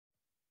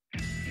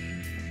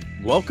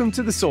Welcome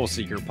to the Soul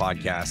Seekr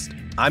Podcast.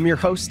 I'm your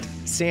host,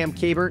 Sam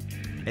Kabert,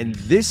 and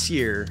this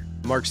year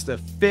marks the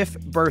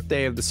 5th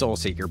birthday of the Soul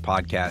Seekr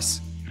Podcast.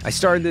 I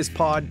started this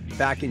pod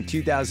back in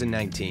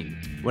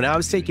 2019 when I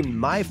was taking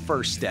my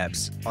first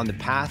steps on the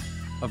path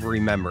of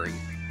remembering.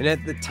 And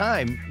at the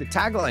time, the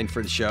tagline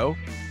for the show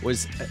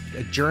was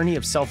a journey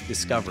of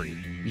self-discovery.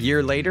 A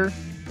year later,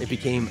 it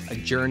became a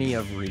journey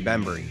of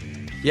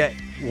remembering. Yet,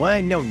 what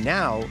I know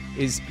now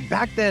is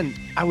back then,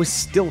 I was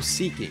still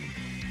seeking.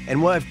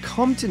 And what I've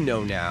come to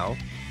know now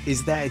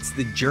is that it's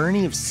the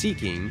journey of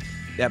seeking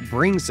that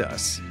brings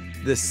us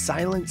the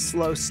silent,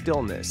 slow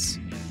stillness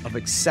of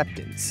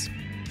acceptance.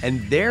 And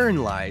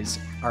therein lies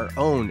our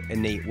own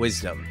innate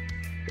wisdom.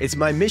 It's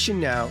my mission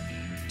now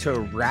to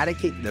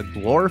eradicate the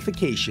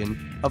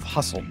glorification of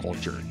hustle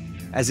culture,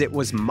 as it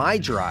was my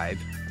drive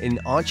in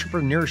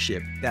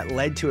entrepreneurship that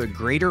led to a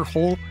greater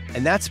whole,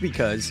 and that's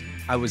because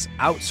I was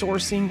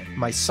outsourcing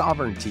my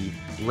sovereignty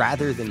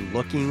rather than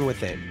looking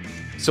within.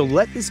 So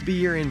let this be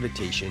your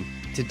invitation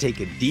to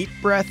take a deep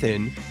breath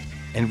in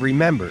and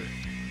remember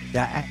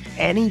that at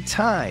any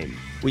time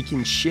we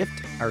can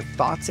shift our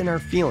thoughts and our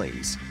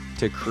feelings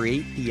to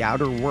create the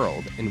outer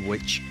world in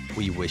which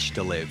we wish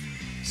to live.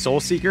 Soul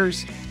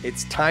Seekers,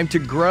 it's time to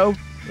grow.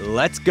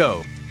 Let's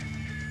go.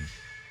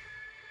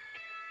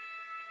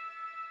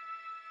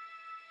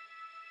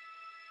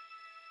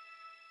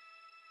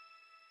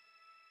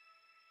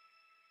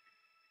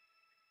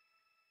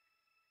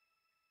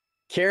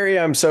 Kerry,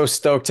 I'm so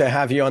stoked to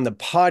have you on the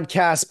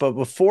podcast. But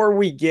before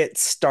we get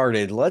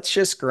started, let's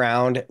just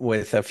ground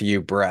with a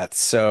few breaths.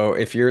 So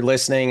if you're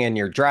listening and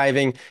you're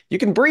driving, you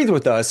can breathe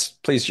with us.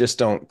 Please just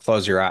don't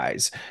close your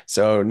eyes.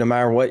 So no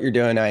matter what you're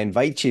doing, I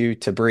invite you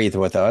to breathe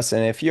with us.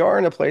 And if you are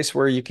in a place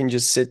where you can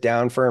just sit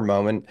down for a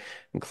moment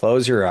and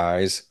close your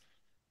eyes,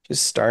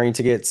 just starting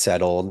to get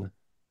settled,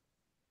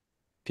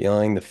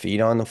 feeling the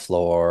feet on the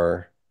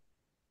floor,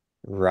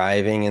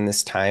 arriving in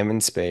this time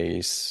and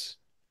space.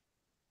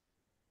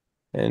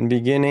 And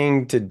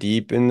beginning to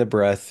deepen the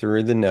breath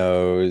through the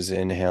nose,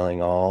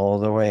 inhaling all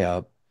the way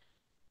up.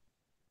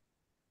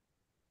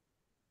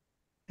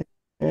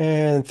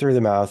 And through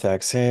the mouth,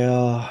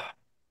 exhale.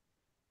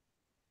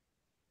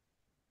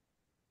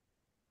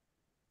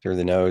 Through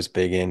the nose,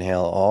 big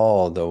inhale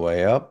all the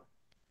way up.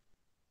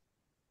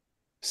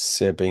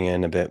 Sipping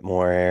in a bit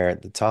more air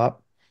at the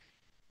top.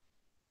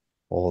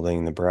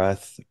 Holding the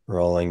breath,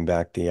 rolling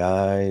back the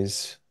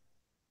eyes.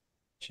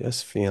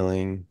 Just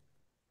feeling.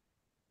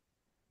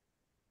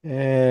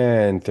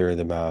 And through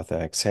the mouth,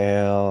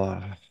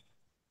 exhale.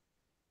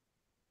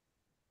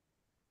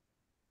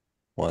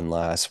 One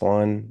last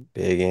one.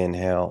 Big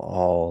inhale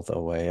all the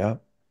way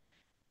up.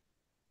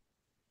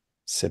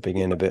 Sipping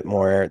in a bit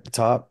more air at the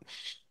top.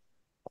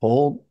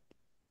 Hold.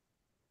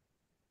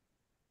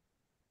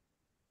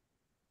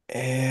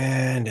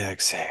 And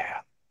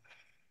exhale.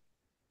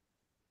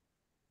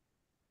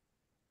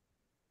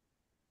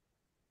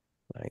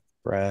 Like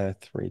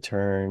breath,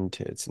 return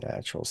to its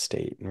natural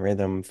state and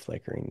rhythm,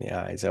 flickering the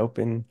eyes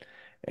open.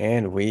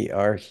 And we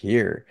are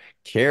here.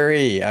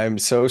 Kerry, I'm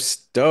so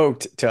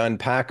stoked to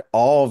unpack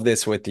all of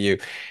this with you.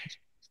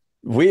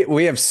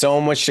 We have so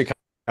much to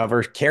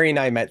cover. Kerry and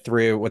I met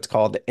through what's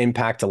called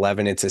Impact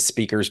 11. It's a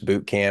speakers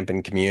boot camp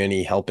and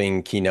community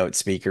helping keynote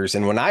speakers.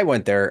 And when I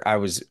went there, I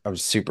was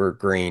super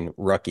green,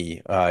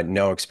 rookie,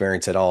 no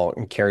experience at all.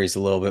 And Kerry's a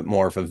little bit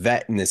more of a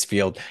vet in this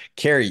field.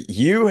 Kerry,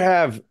 you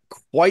have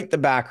quite the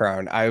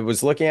background. I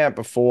was looking at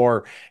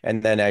before,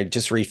 and then I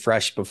just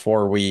refreshed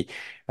before we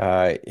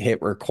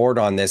hit record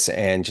on this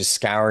and just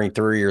scouring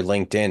through your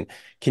LinkedIn.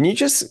 Can you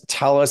just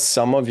tell us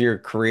some of your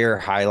career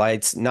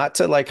highlights, not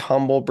to like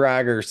humble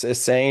brag or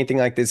say anything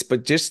like this,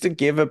 but just to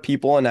give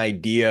people an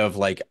idea of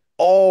like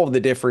all the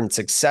different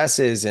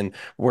successes and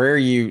where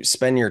you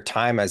spend your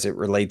time as it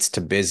relates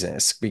to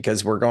business,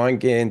 because we're going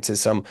to get into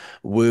some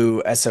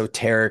woo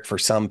esoteric for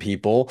some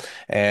people.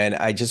 And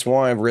I just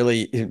want to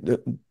really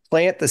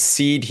plant the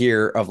seed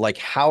here of like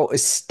how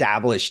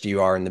established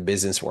you are in the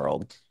business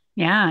world.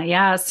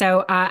 Yeah.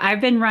 So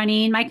I've been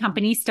running my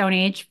company,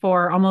 StoneAge,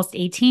 for almost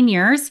 18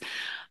 years.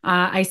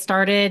 I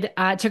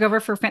took over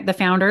for the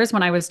founders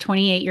when I was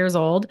 28 years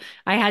old.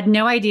 I had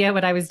no idea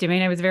what I was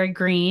doing. I was very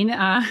green. So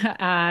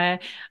I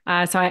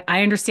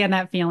understand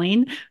that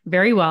feeling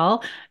very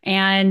well.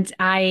 And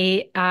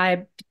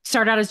I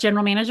started out as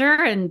general manager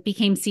and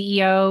became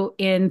CEO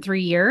in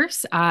 3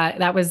 years.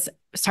 That was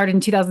started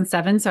in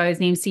 2007. So I was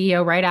named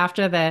CEO right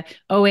after the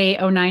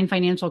 08-09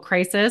 financial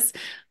crisis,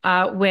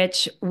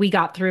 which we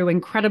got through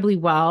incredibly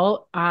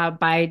well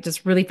by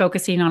just really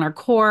focusing on our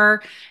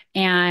core,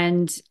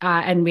 and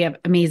we have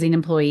amazing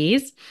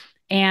employees.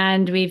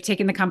 And we've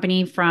taken the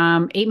company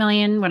from 8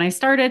 million when I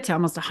started to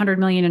almost 100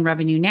 million in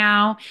revenue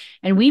now.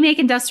 And we make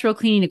industrial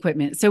cleaning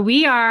equipment. So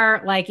we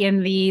are like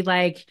in the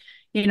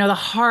the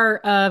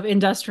heart of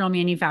industrial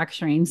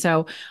manufacturing.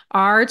 So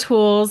our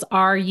tools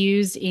are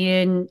used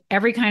in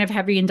every kind of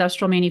heavy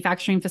industrial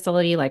manufacturing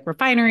facility, like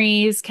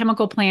refineries,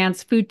 chemical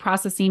plants, food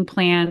processing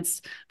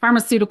plants,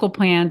 pharmaceutical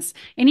plants,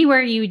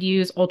 anywhere you would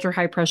use ultra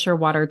high pressure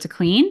water to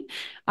clean.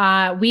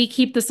 We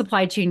keep the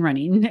supply chain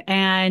running.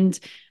 And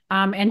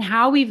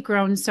how we've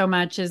grown so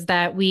much is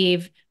that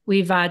we've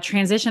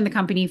transitioned the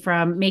company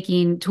from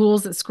making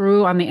tools that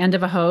screw on the end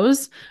of a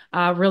hose,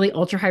 really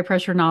ultra high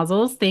pressure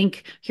nozzles.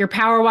 Think your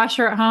power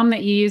washer at home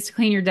that you use to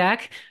clean your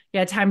deck.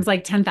 Yeah, times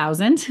like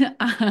 10,000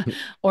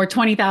 or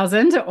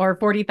 20,000 or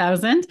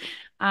 40,000.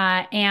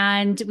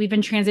 And we've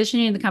been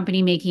transitioning the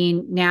company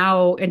making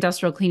now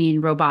industrial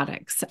cleaning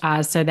robotics,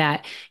 so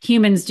that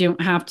humans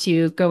don't have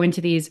to go into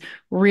these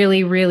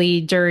really,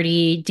 really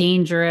dirty,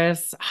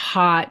 dangerous,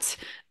 hot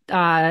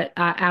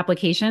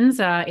applications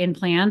in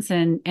plants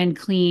and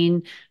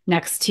clean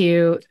next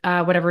to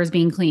whatever is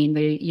being cleaned.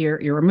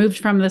 You're removed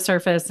from the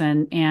surface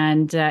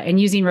and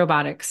using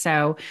robotics.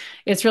 So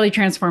it's really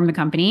transformed the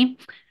company.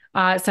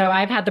 So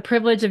I've had the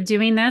privilege of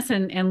doing this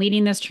and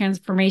leading this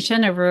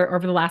transformation over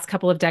the last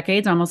couple of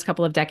decades, almost a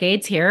couple of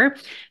decades here.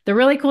 The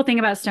really cool thing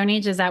about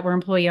StoneAge is that we're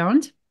employee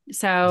owned.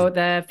 So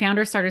the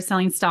founder started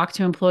selling stock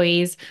to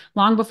employees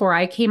long before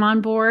I came on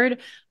board,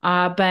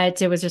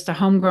 but it was just a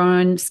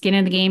homegrown skin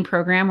in the game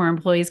program where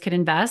employees could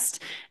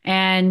invest.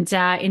 And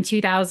in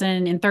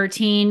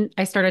 2013,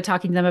 I started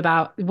talking to them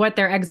about what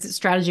their exit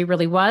strategy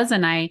really was,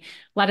 and I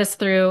led us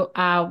through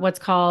what's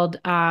called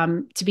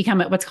to become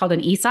what's called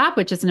an ESOP,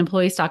 which is an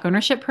employee stock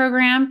ownership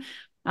program.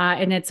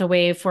 And it's a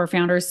way for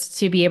founders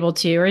to be able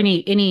to, or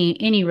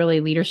any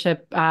really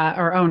leadership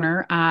or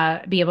owner,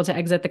 be able to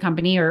exit the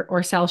company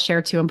or sell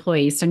share to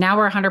employees. So now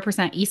we're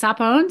 100% ESOP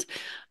owned.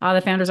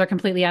 The founders are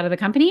completely out of the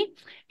company,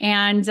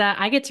 and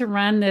I get to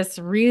run this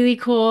really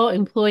cool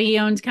employee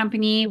owned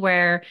company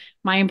where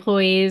my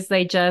employees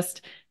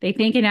they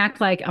think and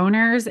act like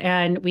owners,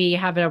 and we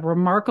have a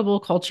remarkable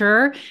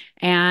culture,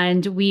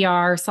 and we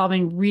are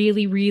solving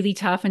really, really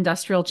tough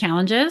industrial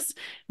challenges,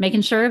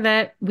 making sure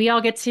that we all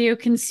get to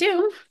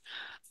consume,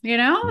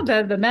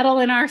 the metal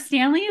in our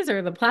Stanleys,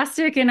 or the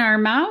plastic in our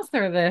mouth,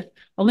 or the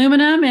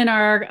aluminum in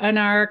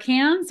our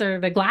cans, or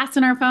the glass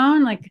in our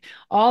phone. Like,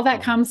 all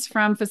that comes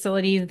from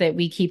facilities that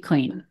we keep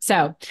clean.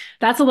 So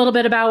that's a little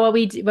bit about what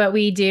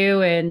we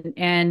do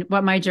and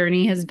what my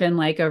journey has been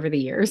like over the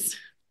years.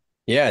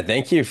 Yeah,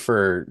 thank you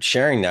for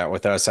sharing that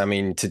with us. I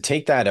mean, to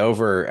take that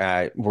over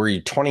at, were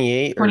you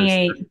 28 or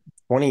 28.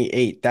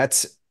 28?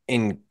 That's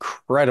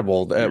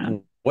incredible. Yeah.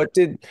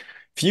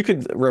 If you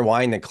could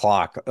rewind the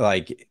clock,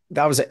 like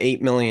that was an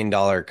 $8 million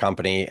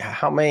company.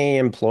 How many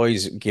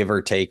employees, give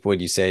or take,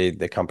 would you say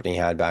the company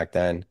had back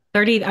then?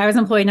 30. I was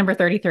employee number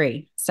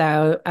 33.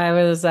 So I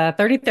was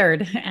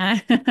 33rd.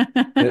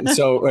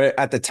 So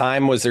at the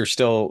time, was there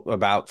still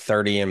about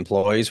 30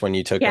 employees when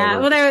you took Yeah,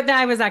 over? well,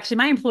 that was actually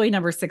my employee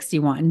number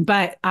 61,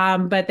 but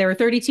there were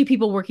 32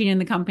 people working in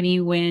the company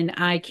when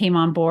I came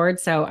on board.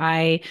 So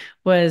I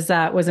was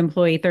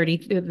employee 30,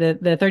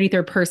 the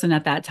 33rd person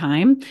at that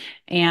time,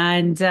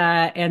 and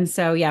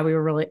so yeah, we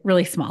were really,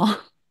 really small.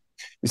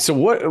 So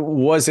what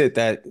was it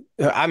that,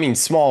 I mean,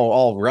 small,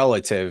 all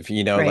relative,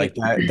 like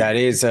Right. that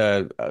is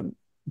a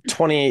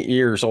 28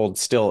 years old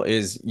still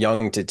is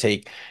young to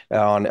take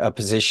on a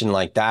position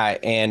like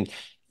that. And,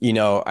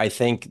 I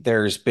think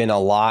there's been a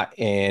lot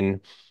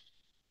in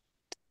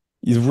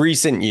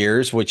recent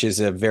years, which is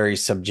a very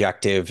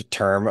subjective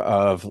term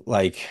of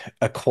like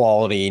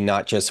equality,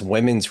 not just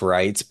women's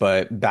rights,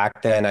 but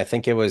back then, I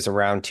think it was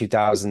around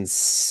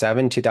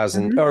 2007,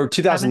 2000 Mhm. or Seven.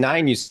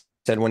 2009, you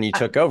said when you Uh,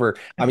 took over.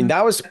 I mean, mhm.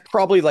 that was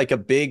probably like a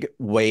big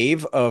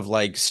wave of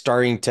like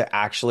starting to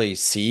actually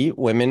see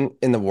women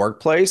in the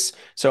workplace.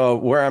 So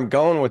where I'm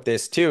going with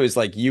this too is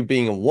like you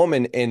being a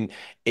woman in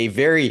a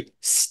very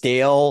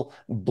stale,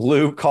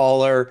 blue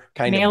collar,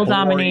 kind of Male boring,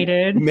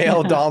 dominated.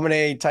 male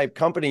dominated type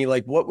company.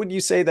 Like, what would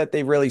you say that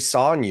they really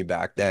saw in you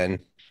back then?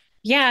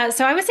 Yeah,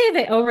 so I would say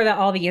that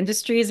all the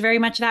industry is very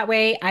much that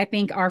way. I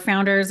think our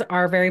founders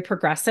are very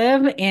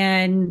progressive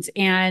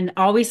and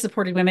always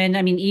supported women.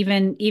 I mean,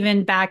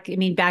 even back,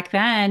 back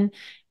then,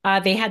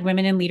 they had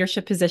women in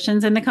leadership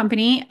positions in the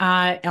company,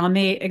 on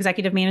the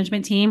executive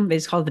management team. They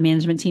just called it the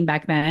management team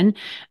back then.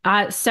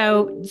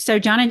 So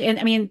John and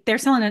I mean, they're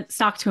selling a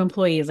stock to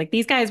employees. Like,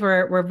 these guys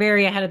were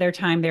very ahead of their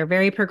time. They're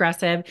very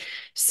progressive.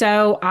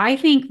 So I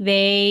think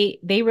they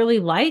really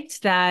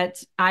liked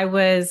that I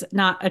was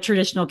not a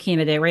traditional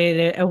candidate,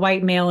 right? A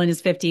white male in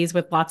his 50s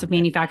with lots of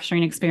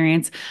manufacturing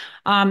experience.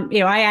 I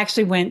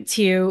went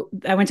to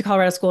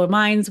Colorado School of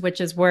Mines, which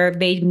is where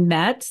they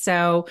met.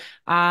 So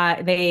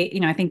I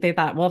think they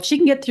thought, well, if she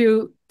can get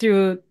through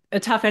a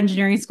tough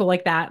engineering school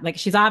like that, like,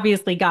 she's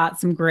obviously got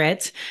some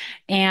grit.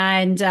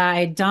 And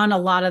I'd done a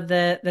lot of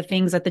the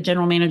things that the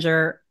general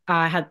manager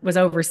was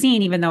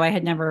overseeing, even though I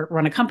had never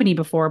run a company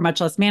before,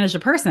 much less managed a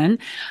person.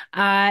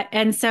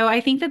 And so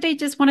I think that they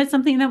just wanted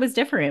something that was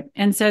different.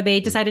 And so they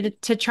decided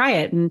to try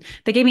it. And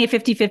they gave me a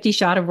 50-50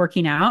 shot of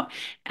working out.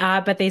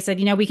 But they said,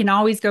 we can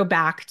always go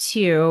back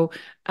to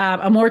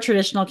a more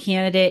traditional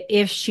candidate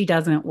if she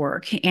doesn't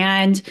work.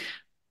 And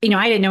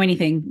I didn't know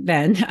anything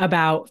then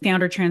about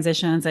founder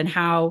transitions and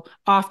how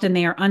often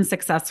they are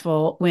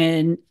unsuccessful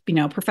when,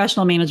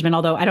 professional management,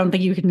 although I don't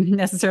think you can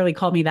necessarily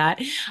call me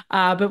that,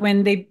 but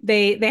when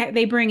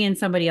they bring in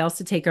somebody else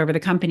to take over the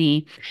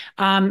company.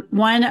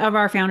 One of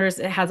our founders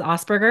has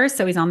Asperger's,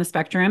 so he's on the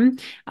spectrum,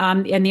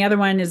 and the other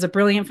one is a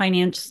brilliant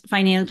finance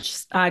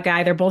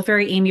guy. They're both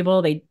very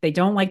amiable. They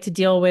don't like to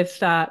deal with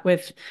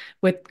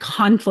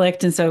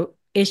conflict, and so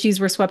issues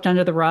were swept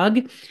under the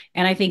rug.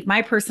 And I think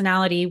my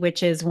personality,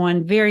 which is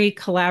one very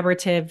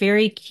collaborative,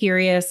 very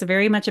curious,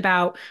 very much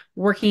about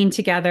working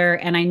together,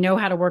 and I know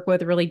how to work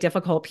with really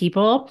difficult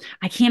people.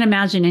 I can't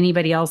imagine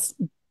anybody else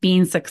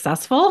being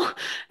successful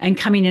and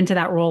coming into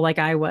that role like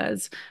I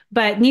was.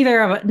 But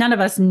none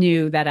of us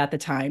knew that at the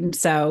time.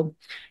 So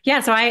yeah,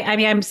 so I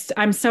mean,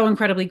 I'm so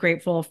incredibly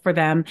grateful for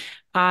them.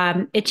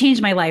 It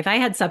changed my life. I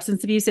had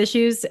substance abuse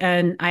issues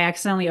and I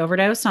accidentally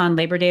overdosed on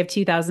Labor Day of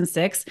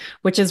 2006,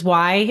 which is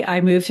why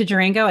I moved to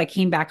Durango. I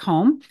came back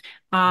home.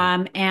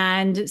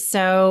 And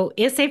so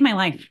it saved my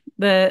life.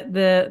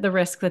 The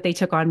risk that they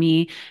took on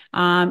me,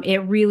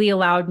 it really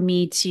allowed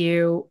me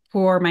to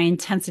pour my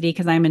intensity,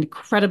 because I'm an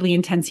incredibly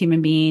intense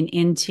human being,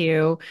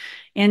 into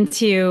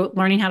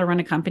learning how to run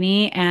a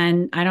company.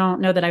 And I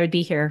don't know that I would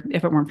be here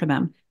if it weren't for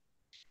them.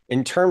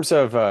 In terms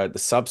of the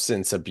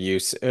substance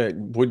abuse,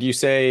 would you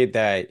say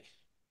that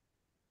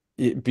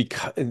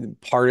because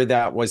part of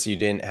that was you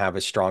didn't have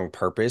a strong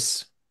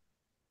purpose?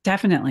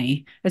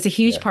 Definitely. It's a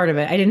huge Yeah. part of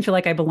it. I didn't feel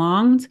like I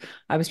belonged.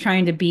 I was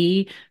trying to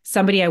be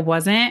somebody I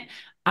wasn't.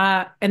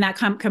 And that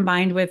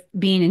combined with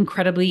being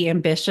incredibly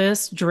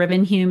ambitious,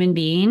 driven human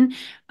being.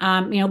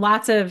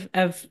 Lots of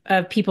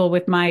people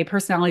with my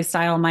personality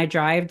style, my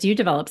drive do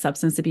develop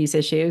substance abuse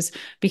issues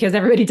because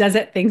everybody does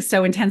it things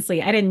so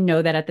intensely. I didn't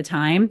know that at the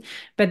time,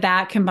 but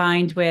that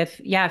combined with,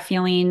 yeah,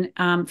 feeling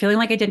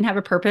like I didn't have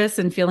a purpose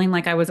and feeling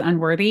like I was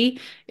unworthy,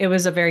 it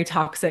was a very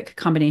toxic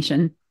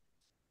combination.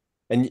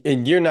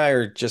 And you and I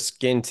are just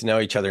getting to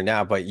know each other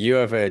now, but you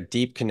have a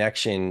deep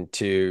connection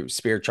to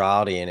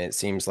spirituality, and it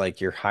seems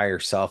like your higher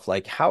self.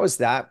 Like, how has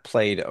that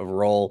played a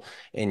role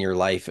in your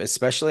life,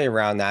 especially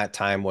around that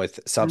time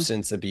with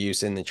substance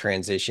abuse and the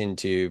transition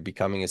to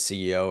becoming a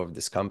CEO of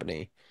this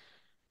company?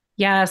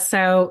 Yeah,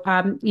 so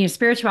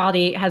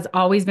spirituality has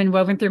always been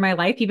woven through my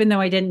life, even though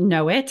I didn't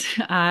know it.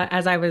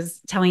 As I was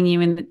telling you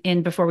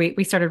in before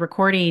we started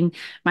recording,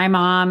 my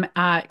mom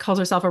calls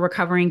herself a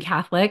recovering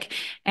Catholic,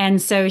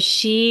 and so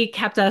she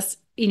kept us,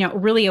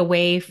 really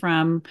away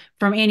from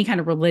any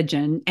kind of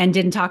religion and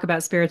didn't talk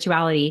about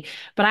spirituality.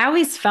 But I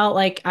always felt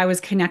like I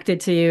was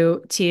connected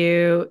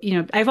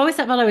I've always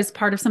felt I was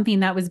part of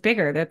something that was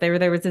bigger, that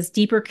there was this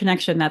deeper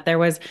connection, that there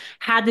was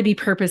had to be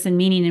purpose and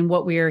meaning in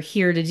what we are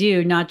here to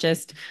do, not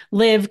just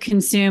live,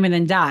 consume, and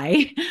then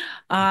die.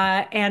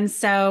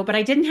 But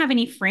I didn't have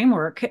any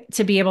framework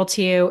to be able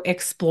to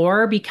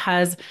explore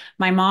because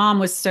my mom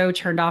was so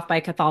turned off by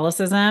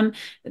Catholicism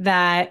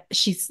that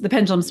the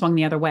pendulum swung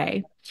the other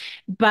way.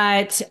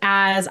 But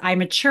as I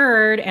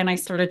matured and I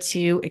started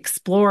to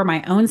explore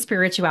my own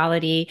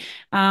spirituality,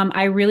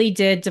 I really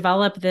did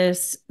develop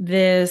this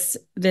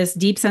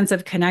deep sense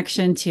of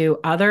connection to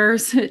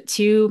others,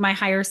 to my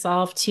higher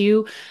self,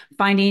 to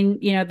finding,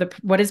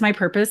 what is my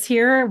purpose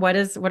here? What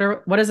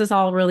does this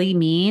all really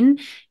mean?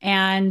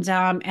 And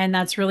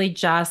that's really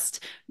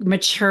just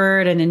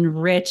matured and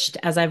enriched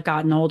as I've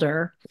gotten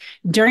older.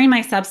 During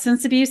my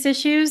substance abuse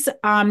issues,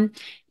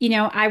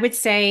 I would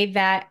say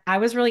that I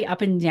was really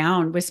up and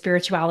down with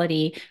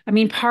spirituality. I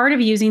mean, part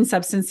of using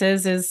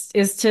substances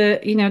is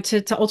to,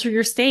 to alter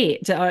your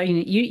state.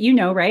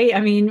 Right?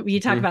 I mean, you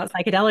talk about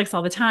psychedelics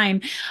all the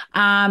time.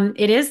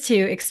 It is to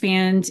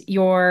expand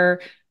your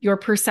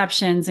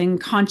perceptions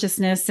and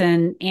consciousness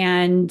and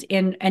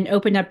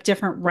open up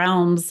different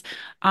realms.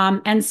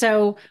 And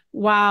so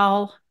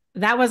while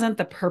that wasn't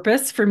the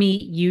purpose for me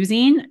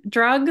using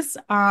drugs,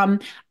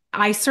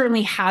 I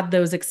certainly had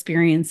those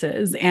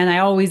experiences and I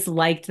always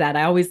liked that.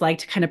 I always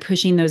liked kind of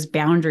pushing those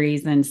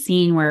boundaries and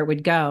seeing where it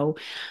would go.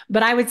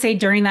 But I would say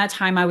during that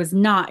time, I was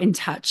not in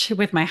touch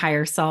with my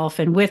higher self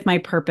and with my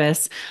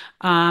purpose.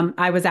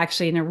 I was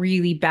actually in a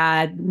really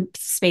bad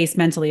space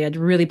mentally. I had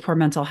really poor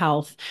mental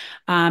health.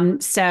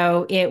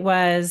 So it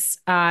was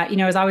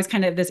always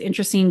kind of this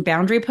interesting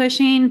boundary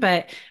pushing,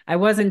 but I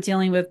wasn't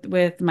dealing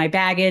with my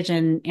baggage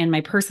and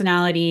my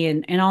personality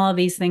and all of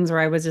these things where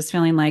I was just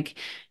feeling like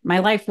my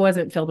life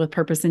wasn't filled with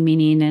purpose and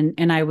meaning,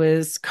 and I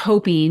was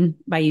coping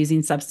by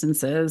using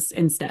substances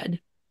instead.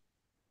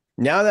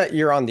 Now that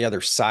you're on the other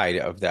side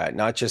of that,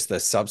 not just the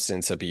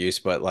substance abuse,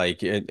 but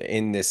like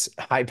in this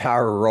high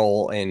power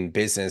role in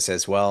business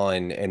as well,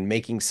 and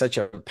making such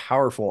a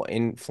powerful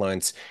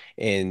influence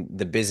in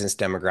the business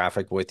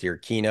demographic with your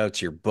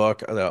keynotes, your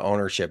book, the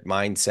ownership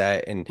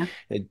mindset, and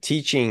Yeah.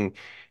 teaching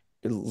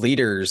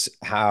leaders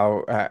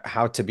how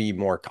to be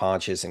more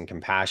conscious and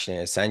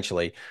compassionate,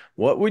 essentially.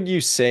 What would you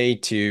say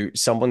to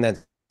someone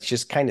that's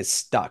just kind of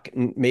stuck?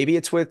 Maybe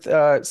it's with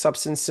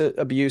substance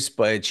abuse,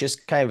 but it's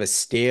just kind of a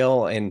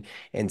stale and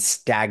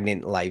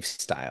stagnant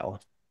lifestyle.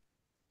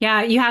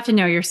 Yeah, you have to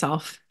know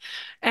yourself.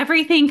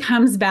 Everything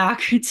comes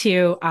back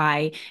to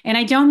I, and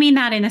I don't mean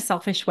that in a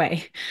selfish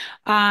way.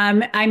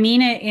 I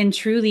mean it in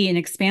truly an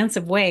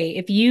expansive way.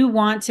 If you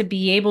want to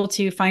be able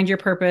to find your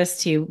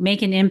purpose, to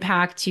make an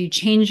impact, to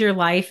change your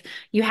life,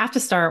 you have to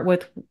start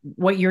with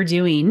what you're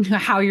doing,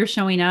 how you're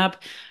showing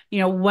up,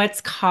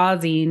 what's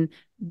causing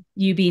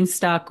you being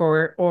stuck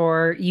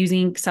or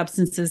using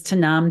substances to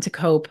numb, to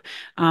cope,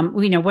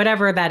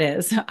 whatever that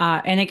is.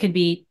 And it could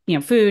be,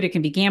 food, it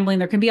can be gambling,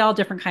 there can be all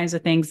different kinds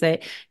of things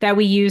that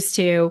we use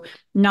to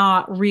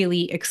not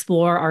really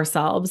explore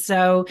ourselves.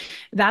 So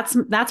that's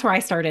where I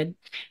started.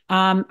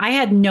 I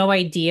had no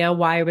idea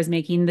why I was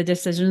making the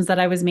decisions that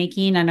I was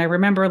making. And I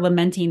remember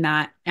lamenting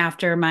that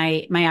after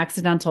my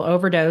accidental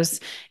overdose.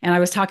 And I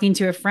was talking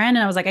to a friend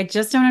and I was like, I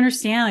just don't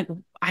understand. Like,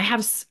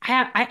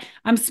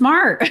 I'm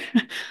smart.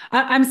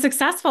 I'm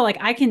successful. Like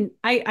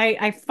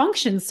I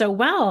function so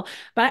well,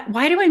 but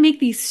why do I make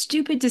these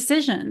stupid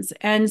decisions?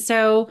 And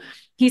so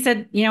he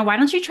said, why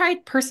don't you try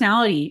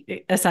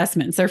personality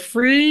assessments? They're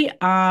free,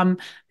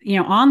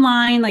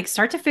 online, like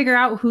start to figure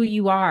out who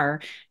you are.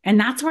 And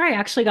that's where I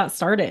actually got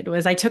started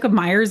was I took a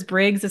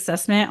Myers-Briggs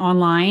assessment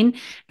online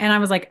and I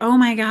was like, oh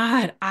my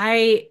God,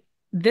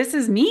 this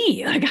is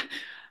me. Like,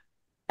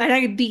 and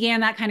I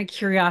began that kind of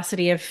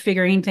curiosity of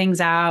figuring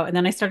things out. And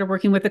then I started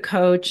working with a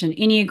coach and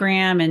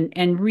Enneagram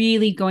and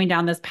really going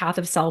down this path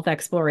of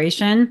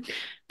self-exploration.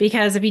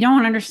 Because if you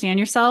don't understand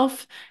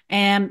yourself,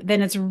 then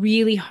it's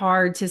really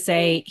hard to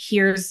say,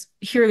 here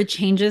are the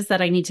changes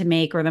that I need to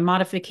make or the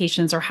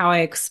modifications or how I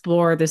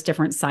explore this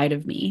different side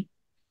of me.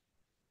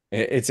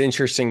 It's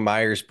interesting,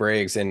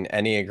 Myers-Briggs and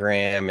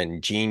Enneagram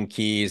and gene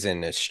keys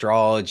and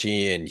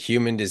astrology and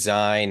human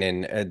design.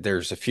 And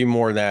there's a few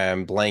more that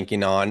I'm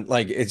blanking on.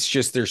 Like, it's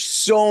just, there's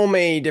so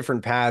many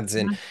different paths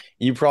and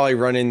you probably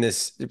run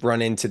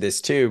into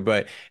this too.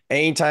 But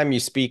anytime you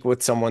speak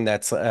with someone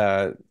that's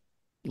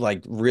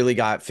like really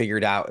got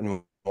figured out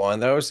in one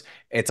of those,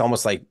 it's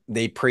almost like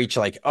they preach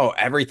like, oh,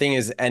 everything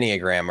is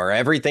Enneagram or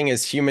everything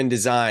is human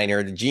design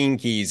or the gene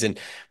keys. And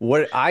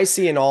what I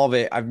see in all of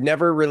it, I've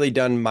never really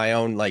done my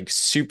own like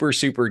super,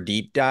 super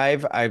deep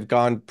dive. I've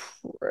gone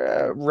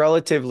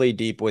relatively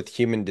deep with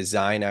human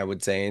design, I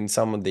would say, in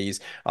some of these.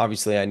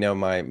 Obviously, I know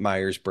my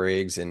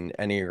Myers-Briggs and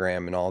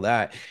Enneagram and all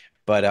that,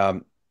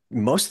 but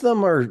most of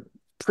them are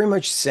pretty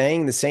much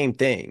saying the same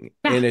thing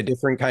Yeah, in a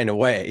different kind of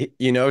way,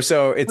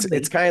 so it's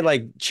totally. kind of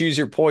like choose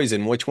your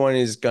poison. Which one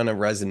is going to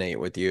resonate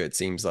with you, it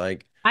seems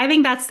like. I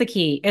think that's the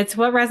key. It's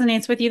what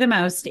resonates with you the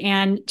most.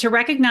 And to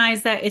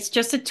recognize that it's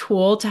just a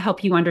tool to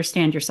help you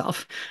understand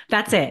yourself.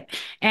 That's it.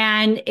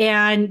 And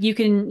you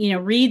can,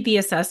 read the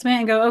assessment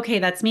and go, okay,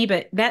 that's me,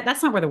 but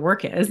that's not where the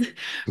work is.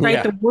 Right?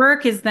 Yeah. The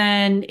work is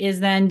then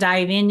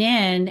diving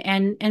in.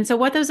 And so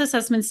what those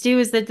assessments do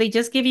is that they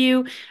just give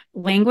you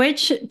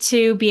language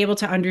to be able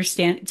to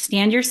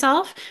understand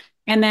yourself.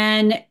 And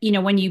then,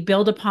 when you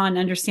build upon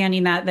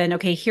understanding that, then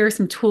okay, here are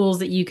some tools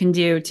that you can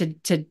do to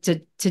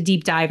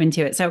deep dive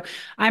into it. So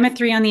I'm a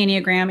 3 on the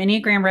Enneagram.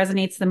 Enneagram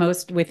resonates the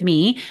most with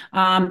me.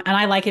 And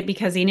I like it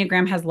because the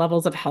Enneagram has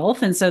levels of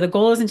health. And so the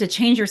goal isn't to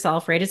change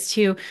yourself, right? It's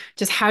to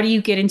just how do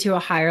you get into a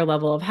higher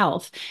level of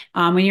health?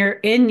 When you're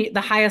in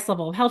the highest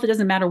level of health, it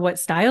doesn't matter what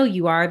style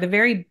you are, the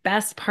very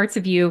best parts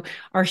of you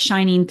are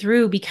shining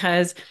through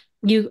because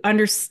you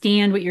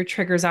understand what your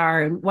triggers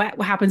are and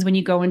what happens when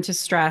you go into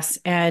stress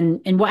and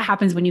what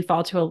happens when you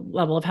fall to a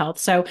level of health.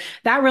 So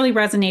that really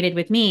resonated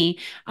with me.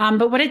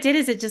 But what it did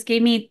is it just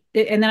gave me,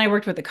 and then I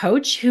worked with a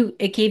coach who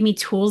it gave me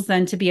tools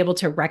then to be able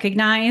to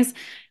recognize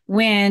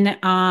when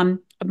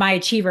my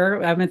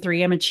achiever, I'm a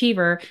 3, I'm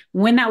achiever,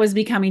 when that was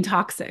becoming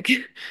toxic,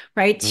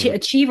 right? Mhm.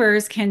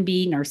 Achievers can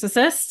be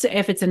narcissists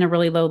if it's in a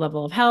really low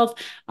level of health.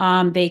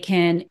 They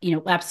can,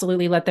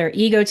 absolutely let their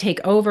ego take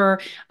over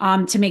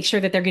to make sure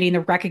that they're getting the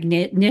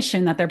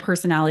recognition that their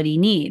personality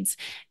needs.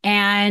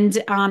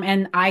 And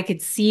I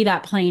could see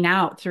that playing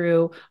out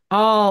through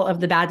all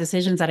of the bad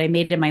decisions that I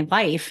made in my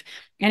life.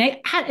 And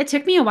it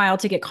took me a while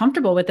to get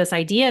comfortable with this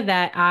idea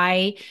that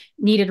I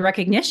needed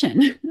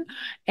recognition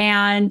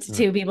and Mhm.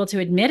 to be able to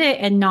admit it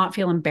and not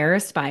feel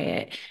embarrassed by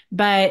it.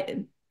 But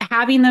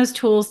having those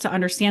tools to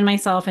understand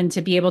myself and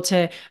to be able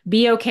to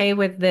be okay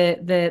with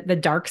the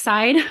dark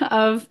side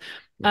Mhm.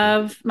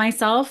 of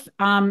myself,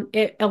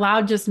 it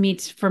allowed just me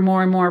for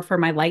more and more for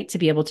my light to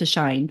be able to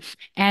shine.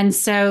 And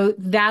so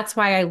that's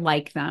why I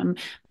like them.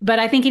 But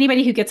I think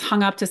anybody who gets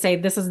hung up to say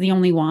this is the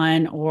only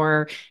one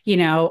or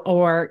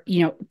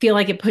feel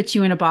like it puts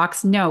you in a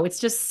box, no, it's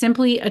just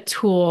simply a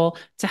tool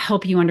to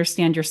help you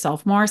understand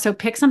yourself more. So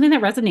pick something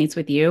that resonates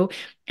with you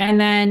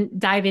and then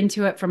dive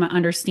into it from an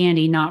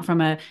understanding, not from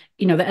the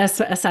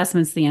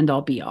assessment's the end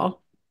all be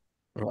all.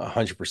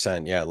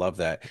 100%. Yeah, I love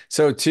that.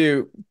 So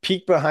to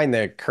peek behind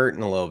the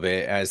curtain a little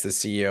bit as the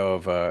CEO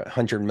of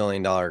 $100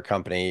 million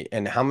company,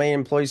 and how many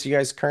employees do you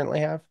guys currently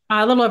have?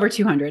 A little over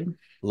 200. A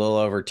little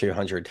over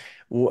 200.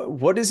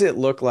 What does it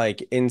look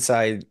like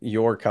inside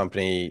your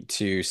company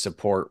to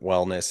support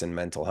wellness and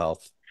mental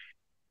health?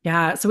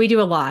 Yeah, so we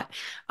do a lot.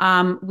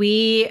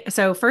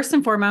 So first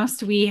and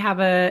foremost, we have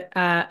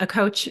a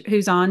coach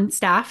who's on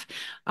staff,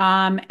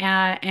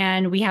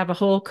 and we have a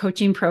whole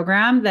coaching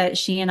program that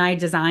she and I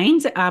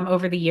designed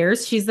over the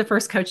years. She's the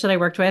first coach that I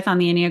worked with on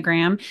the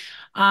Enneagram.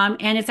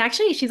 And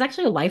she's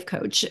actually a life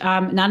coach,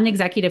 not an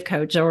executive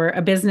coach or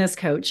a business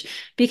coach,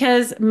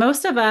 because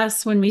most of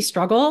us, when we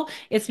struggle,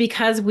 it's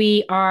because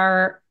we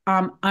are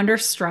under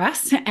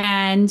stress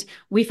and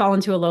we fall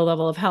into a low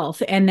level of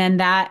health. And then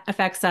that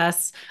affects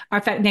us,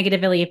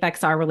 negatively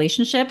affects our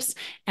relationships,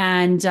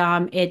 and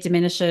it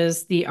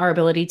diminishes our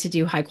ability to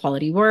do high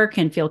quality work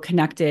and feel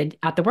connected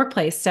at the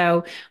workplace.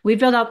 So we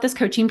built out this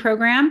coaching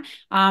program.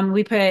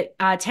 We put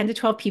 10 to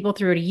 12 people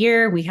through it a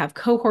year. We have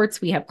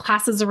cohorts, we have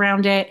classes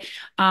around it.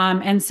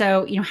 And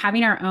so,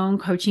 having our own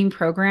coaching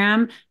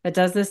program that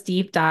does this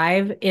deep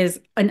dive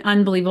is an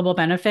unbelievable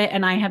benefit.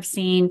 And I have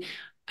seen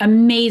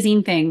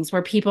amazing things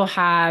where people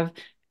have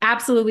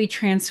absolutely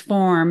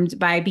transformed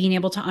by being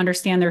able to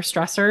understand their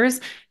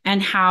stressors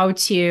and how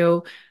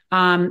to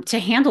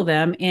handle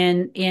them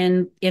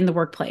in the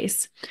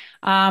workplace.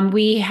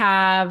 We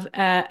have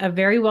a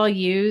very well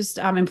used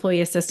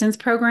employee assistance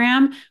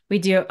program. We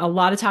do a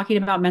lot of talking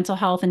about mental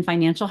health and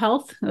financial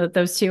health.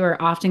 Those two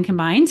are often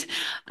combined.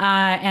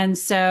 And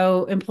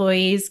so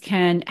employees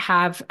can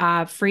have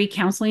free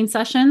counseling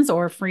sessions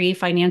or free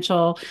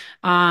financial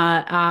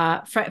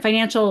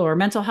or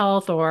mental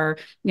health, or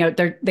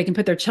they can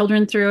put their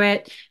children through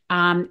it.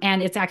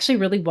 And it's actually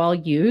really well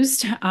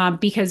used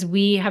because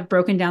we have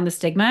broken down the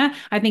stigma.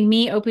 I think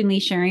me openly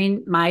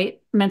sharing my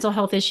mental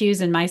health issues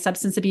and my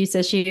substance abuse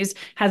issues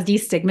has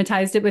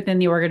destigmatized it within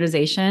the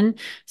organization.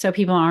 So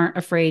people aren't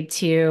afraid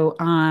to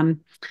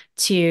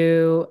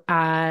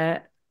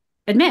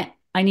admit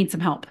I need some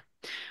help.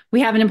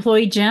 We have an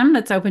employee gym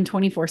that's open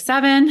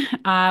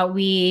 24/7.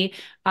 We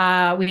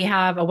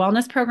have a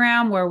wellness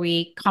program where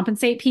we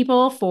compensate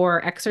people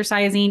for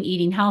exercising,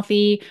 eating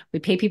healthy. We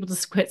pay people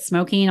to quit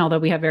smoking, although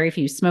we have very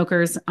few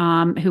smokers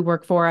who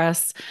work for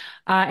us.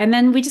 And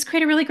then we just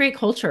create a really great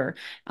culture.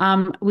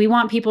 We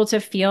want people to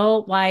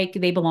feel like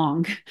they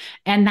belong.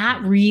 And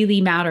that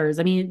really matters.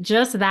 I mean,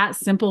 just that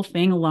simple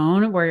thing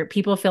alone, where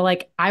people feel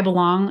like I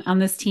belong on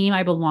this team,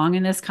 I belong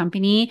in this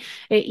company,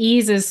 it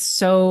eases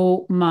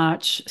so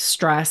much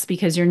stress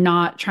because you're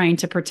not trying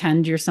to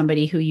pretend you're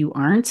somebody who you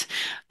aren't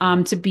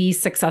to be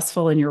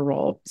successful in your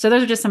role. So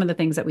those are just some of the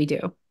things that we do.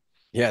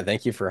 Yeah,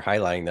 thank you for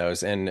highlighting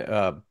those. And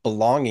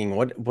belonging,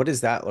 what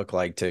does that look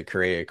like to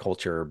create a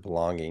culture of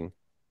belonging?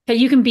 That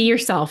you can be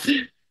yourself.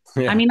 I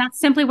Yeah. mean, that's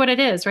simply what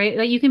it is, right?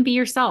 That you can be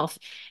yourself.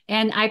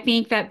 And I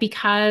think that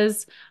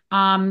because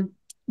one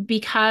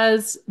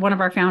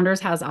of our founders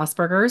has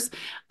Asperger's,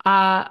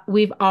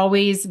 we've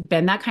always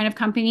been that kind of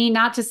company.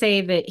 Not to say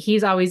that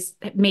he's always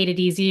made it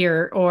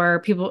easier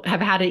or people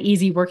have had it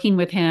easy working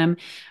with him,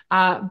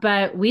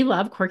 but we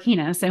love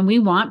quirkiness and we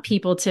want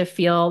people to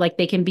feel like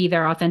they can be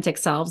their authentic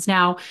selves.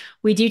 Now,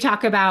 we do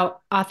talk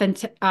about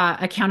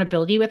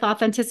accountability with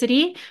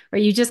authenticity,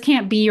 where you just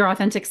can't be your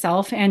authentic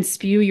self and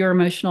spew your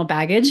emotional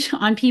baggage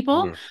on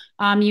people.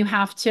 Mm. You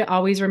have to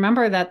always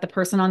remember that the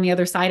person on the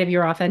other side of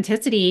your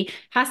authenticity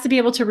has to be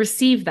able to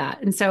receive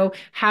that. And so,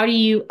 how do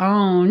you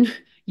own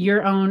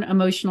your own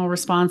emotional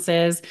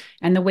responses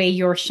and the way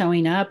you're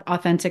showing up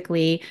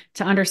authentically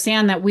to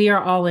understand that we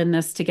are all in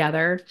this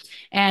together?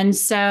 And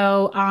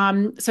so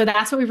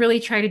that's what we really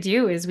try to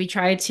do is we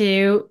try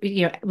to,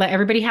 let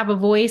everybody have a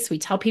voice. We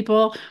tell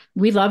people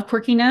we love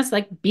quirkiness,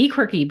 like be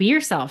quirky, be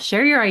yourself,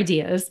 share your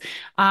ideas.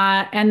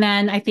 And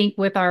then I think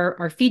with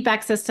our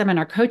feedback system and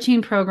our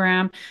coaching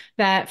program,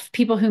 that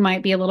people who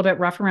might be a little bit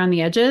rough around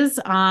the edges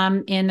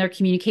in their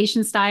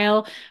communication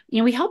style,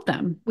 we help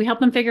them. We help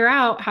them figure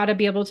out how to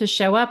be able to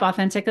show up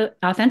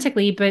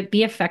authentically, but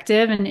be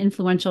effective and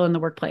influential in the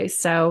workplace.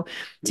 So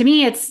to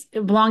me, it's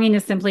belonging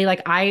is simply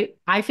like, I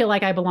feel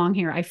like I belong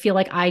here. I feel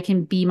like I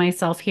can be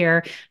myself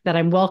here, that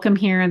I'm welcome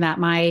here, and that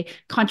my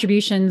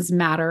contributions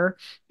matter.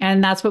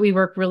 And that's what we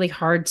work really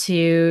hard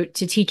to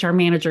teach our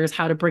managers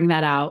how to bring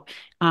that out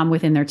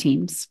within their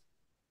teams.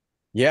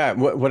 Yeah,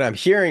 what I'm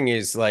hearing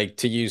is like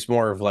to use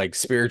more of like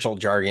spiritual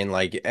jargon,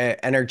 like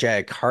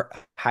energetic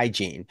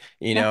hygiene,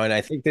 Yeah. and I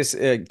think this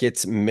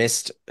gets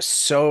missed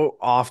so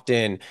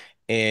often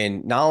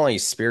in not only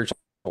spiritual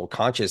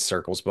conscious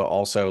circles, but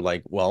also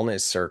like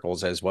wellness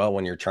circles as well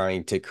when you're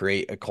trying to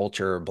create a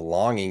culture of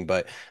belonging,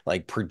 but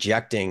like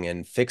projecting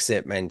and fix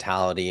it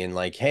mentality and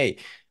like, hey,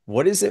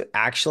 what does it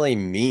actually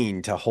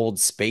mean to hold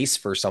space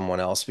for someone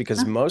else?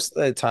 Because Yeah. most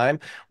of the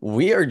time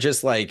we are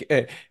just like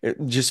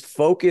just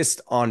focused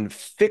on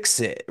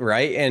fix it,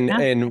 right? And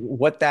Yeah.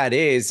 what that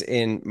is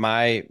in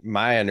my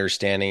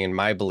understanding and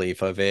my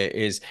belief of it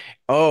is,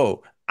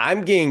 oh,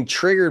 I'm getting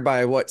triggered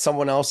by what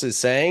someone else is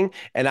saying,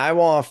 and I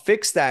want to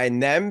fix that in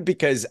them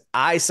because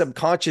I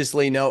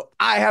subconsciously know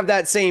I have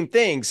that same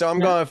thing. So I'm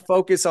Yeah. going to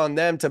focus on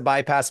them to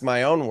bypass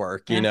my own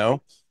work, Yeah.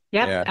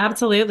 Yep, Yeah.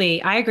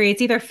 absolutely. I agree.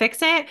 It's either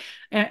fix it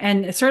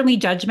and certainly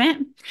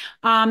judgment.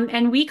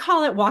 And we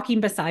call it walking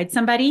beside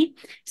somebody.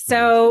 Mhm.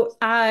 So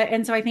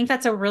I think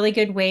that's a really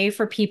good way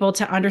for people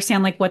to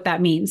understand like what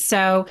that means.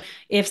 So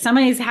if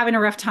somebody's having a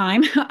rough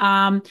time,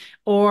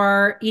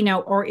 or,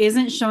 or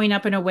isn't showing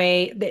up in a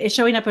way that is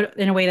showing up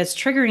in a way that's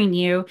triggering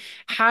you,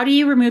 how do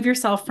you remove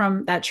yourself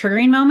from that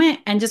triggering moment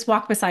and just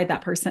walk beside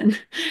that person?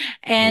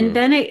 And Mhm.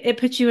 then it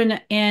puts you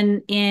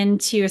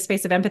into a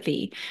space of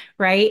empathy,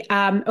 right?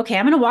 Okay,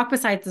 I'm going to walk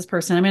beside this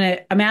person. I'm going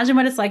to imagine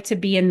what it's like to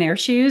be in their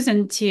shoes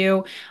and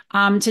to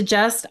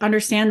just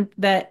understand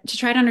that, to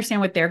try to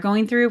understand what they're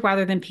going through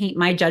rather than paint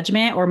my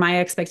judgment or my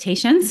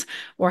expectations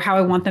or how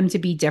I want them to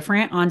be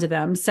different onto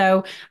them.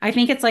 So I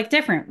think it's like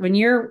different when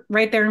you're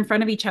right there in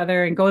front of each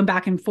other and going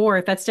back and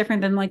forth. That's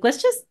different than like,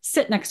 let's just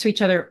sit next to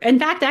each other. In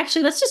fact,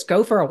 actually, let's just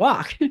go for a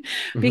walk.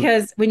 Mhm.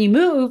 Because when you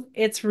move,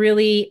 it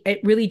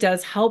really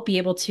does help be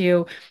able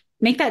to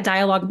make that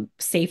dialogue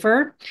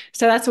safer.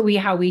 So that's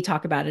how we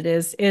talk about it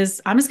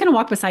is I'm just going to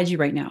walk beside you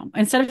right now.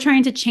 Instead of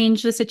trying to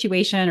change the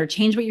situation or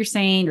change what you're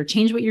saying or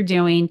change what you're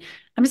doing,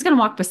 I'm just going to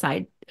walk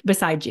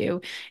beside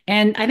you.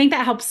 And I think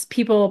that helps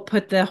people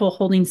put the whole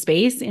holding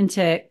space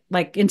into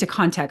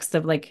context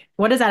of like,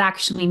 what does that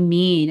actually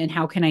mean? And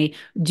how can I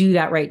do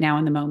that right now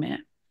in the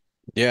moment?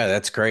 Yeah,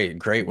 that's great.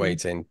 Great way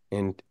to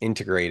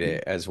integrate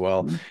it as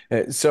well.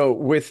 So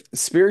with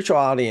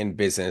spirituality and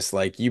business,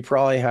 like you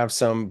probably have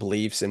some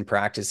beliefs and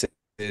practices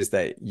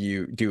that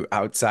you do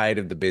outside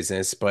of the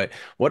business, but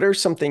what are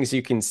some things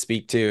you can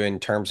speak to in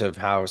terms of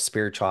how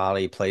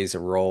spirituality plays a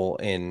role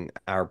in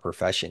our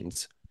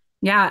professions?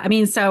 Yeah, I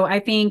mean, so I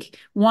think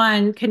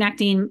one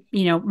connecting,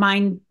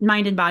 mind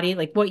and body,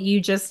 like what you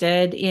just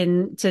did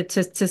in to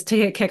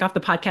kick off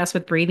the podcast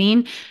with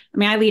breathing. I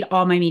mean, I lead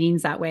all my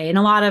meetings that way, and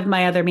a lot of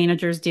my other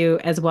managers do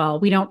as well.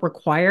 We don't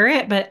require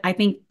it, but I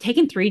think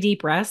taking 3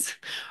 deep breaths,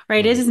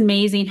 right, it Mhm. is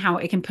amazing how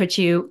it can put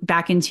you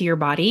back into your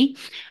body.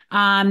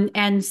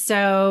 And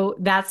so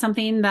that's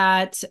something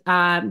that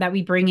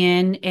we bring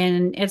in,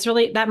 and it's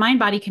really that mind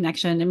body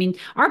connection. I mean,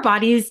 our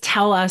bodies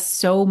tell us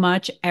so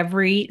much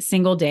every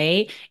single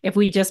day if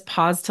we just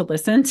pause to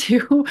listen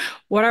to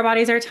what our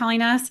bodies are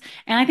telling us.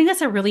 And I think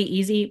that's a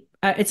really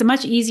it's a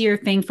much easier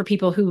thing for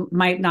people who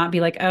might not be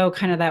like, oh,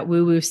 kind of that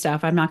woo woo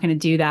stuff. I'm not going to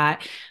do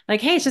that.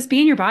 Like, hey, it's just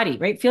be in your body,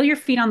 right? Feel your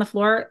feet on the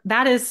floor.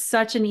 That is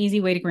such an easy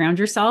way to ground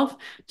yourself.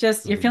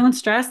 Just you're Mhm. feeling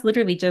stressed,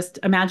 literally just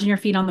imagine your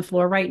feet on the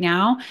floor right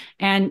now.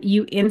 And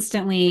you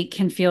instantly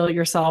can feel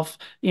yourself,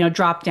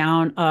 drop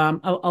down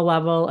a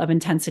level of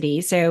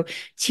intensity. So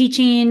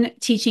teaching,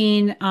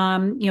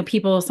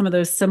 people some of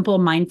those simple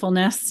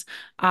mindfulness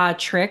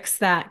tricks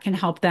that can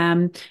help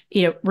them,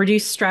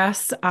 reduce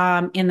stress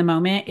in the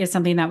moment is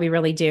something that we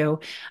really do.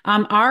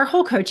 Our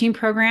whole coaching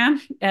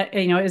program,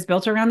 is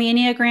built around the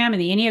Enneagram, and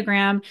the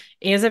Enneagram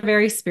is a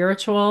very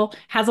spiritual,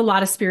 has a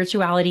lot of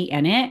spirituality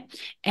in it.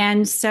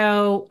 And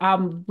so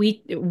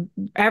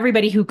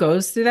everybody who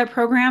goes through that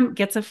program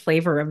gets a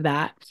flavor of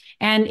that.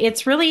 And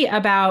it's really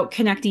about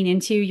connecting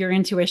into your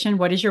intuition.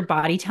 What is your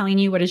body telling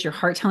you? What is your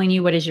heart telling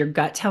you? What is your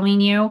gut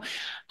telling you?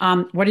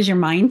 What is your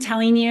mind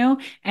telling you?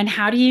 And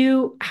how do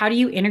you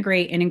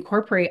integrate and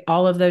incorporate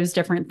all of those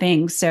different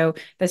things? So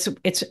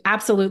it's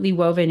absolutely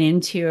woven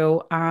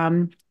into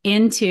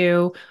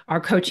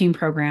our coaching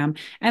program.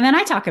 And then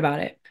I talk about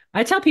it.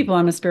 I tell people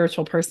I'm a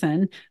spiritual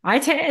person.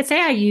 Say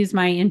I use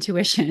my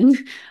intuition.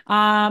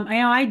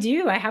 I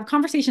do. I have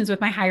conversations with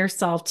my higher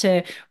self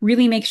to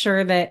really make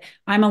sure that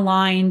I'm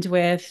aligned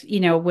with,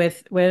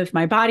 with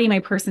my body, my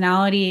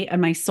personality,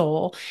 and my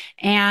soul.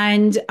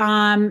 And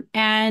I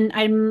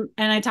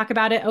talk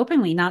about it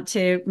openly, not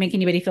to make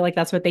anybody feel like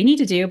that's what they need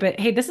to do, but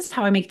hey, this is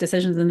how I make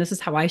decisions, and this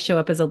is how I show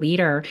up as a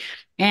leader.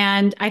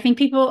 And I think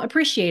people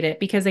appreciate it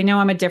because they know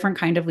I'm a different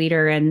kind of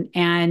leader, and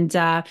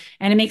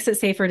it makes it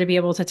safer to be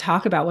able to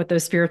talk about what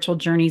those spiritual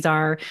journeys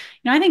are.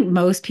 I think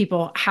most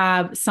people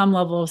have some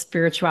level of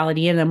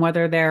spirituality in them,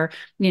 whether they're,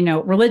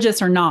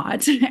 religious or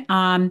not.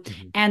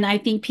 Mhm. And I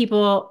think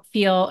people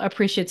feel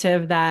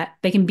appreciative that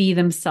they can be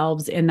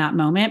themselves in that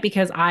moment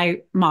because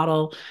I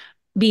model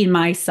being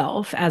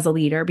myself as a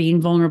leader,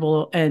 being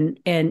vulnerable and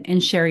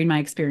sharing my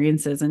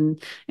experiences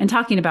and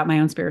talking about my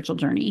own spiritual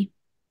journey.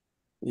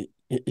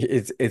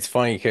 It's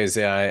funny because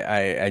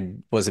I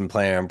wasn't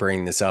planning on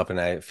bringing this up,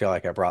 and I feel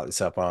like I brought this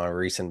up on a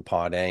recent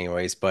pod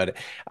anyways. But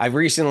I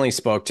recently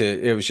spoke to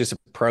it was just a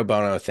pro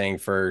bono thing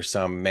for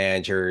some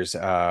managers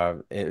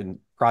in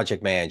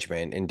project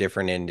management in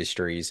different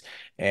industries,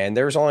 and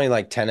there was only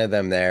like 10 of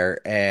them there,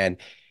 and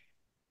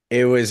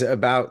it was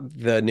about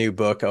the new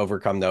book,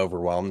 Overcome the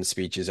Overwhelm. The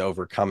speech is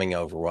Overcoming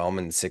Overwhelm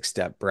and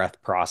Six-Step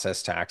Breath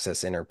Process to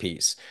Access Inner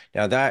Peace.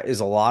 Now, that is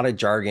a lot of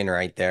jargon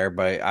right there,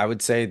 but I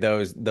would say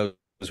those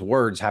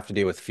words have to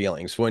do with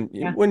feelings.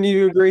 Yeah. Wouldn't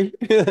you agree?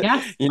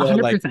 Yes.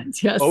 Like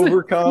 100%. Yes.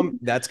 overcome,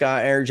 that's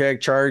got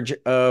energetic charge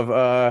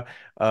of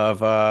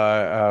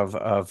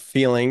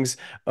feelings,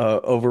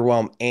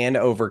 overwhelm and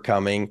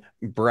overcoming,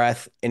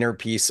 breath, inner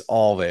peace,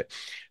 all of it.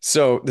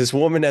 So this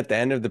woman at the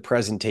end of the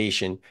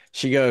presentation,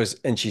 she goes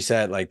and she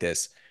said like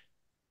this,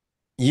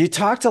 you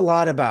talked a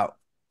lot about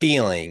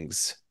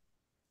feelings,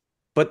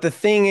 but the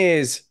thing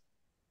is,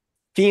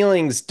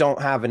 feelings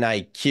don't have an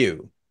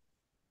IQ.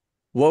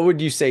 What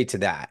would you say to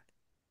that?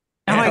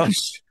 Oh And my I gosh.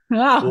 was,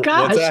 Oh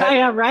what's gosh. that?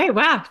 Right.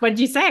 Wow. What did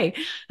you say?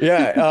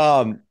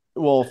 Yeah.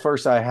 Well,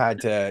 first I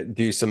had to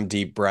do some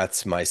deep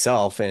breaths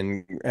myself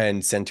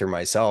and center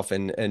myself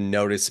and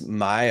notice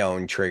my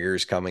own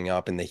triggers coming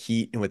up and the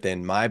heat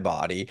within my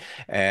body.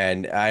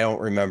 And I don't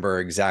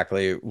remember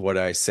exactly what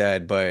I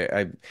said, but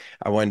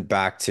I went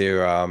back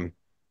to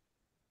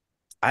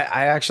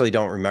I actually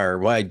don't remember.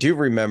 What I do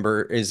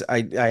remember is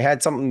I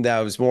had something that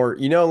was more,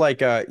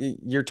 like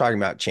you're talking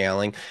about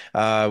channeling,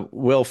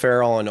 Will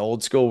Ferrell in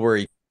Old School, where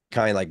he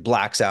kind of like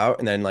blacks out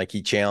and then like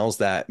he channels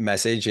that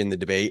message in the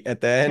debate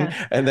at the end,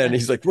 Yes. and then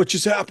he's like, "What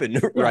just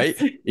happened?" Yes. Right?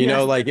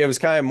 Yes. Like it was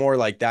kind of more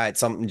like that,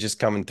 something just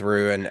coming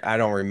through, and I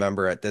don't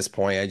remember at this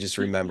point. I just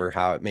remember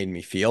how it made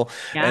me feel,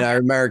 and Yeah. I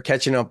remember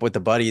catching up with a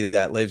buddy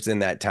that lives in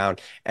that town,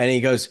 and he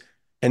goes.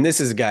 And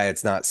this is a guy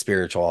that's not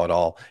spiritual at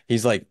all.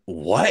 He's like,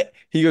 "What?"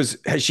 He goes,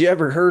 "Has she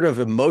ever heard of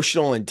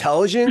emotional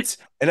intelligence?"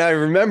 And I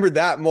remember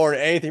that more than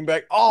anything.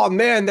 Back, oh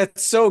man,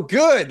 that's so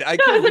good. I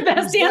That could was have the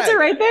best used answer that.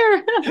 right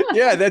there.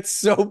 Yeah, that's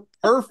so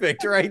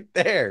perfect right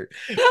there.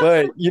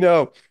 But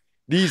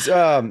these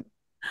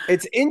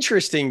it's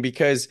interesting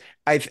because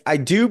I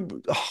do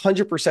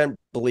 100%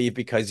 believe,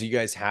 because you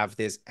guys have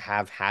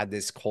had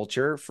this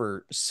culture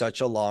for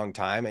such a long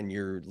time and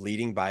you're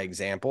leading by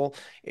example,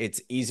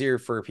 it's easier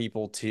for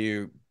people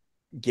to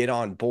get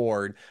on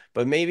board,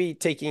 but maybe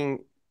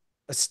taking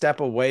a step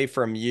away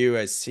from you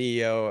as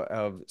CEO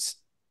of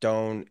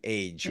Stone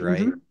Age,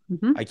 right?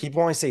 I keep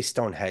wanting to say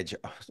Stonehenge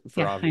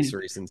for Yeah, I obvious know.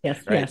 reasons,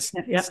 Yes, right? yes,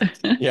 yeah.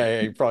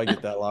 Yeah, you probably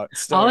get that a lot.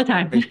 All Stone the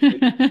time. Age.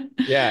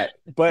 Yeah,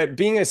 but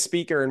being a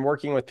speaker and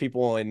working with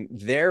people in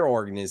their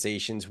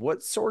organizations,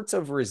 what sorts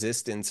of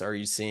resistance are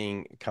you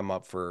seeing come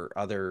up for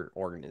other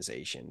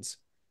organizations?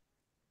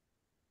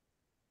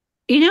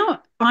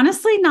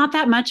 Honestly, not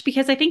that much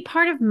because I think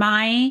part of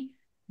my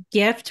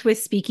gift with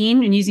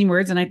speaking and using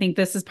words, and I think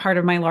this is part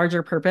of my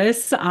larger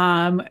purpose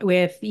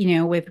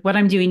with what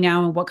I'm doing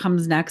now and what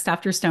comes next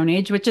after Stone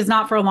Age, which is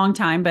not for a long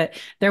time, but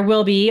there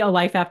will be a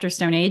life after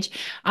Stone Age,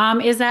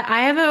 is that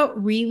I have a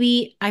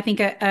really, I think,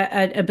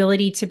 an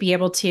ability to be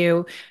able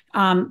to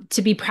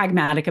be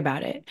pragmatic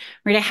about it,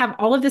 right? I have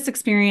all of this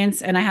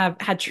experience and I have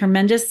had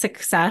tremendous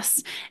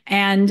success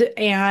and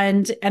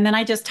then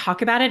I just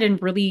talk about it in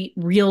really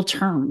real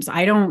terms.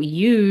 I don't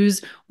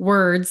use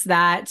words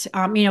that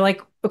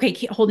like okay,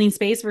 holding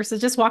space versus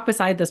just walk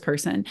beside this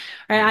person.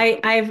 Right?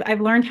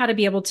 I've learned how to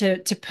be able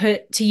to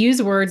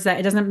use words that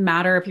it doesn't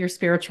matter if you're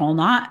spiritual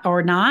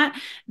not,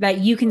 that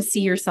you can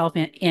see yourself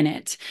in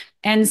it.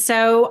 And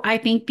so I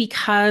think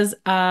because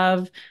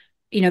of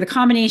the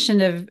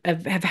combination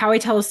of how I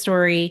tell a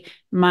story,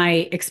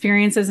 my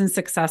experiences and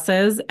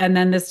successes, and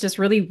then this just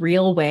really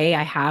real way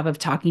I have of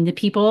talking to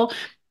people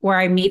where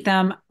I meet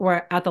them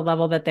or at the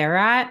level that they're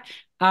at,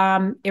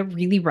 it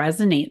really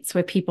resonates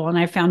with people. And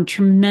I found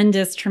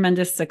tremendous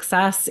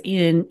success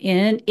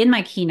in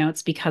my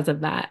keynotes because of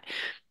that.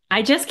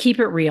 I just keep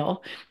it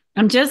real.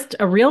 I'm just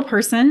a real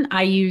person.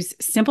 I use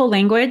simple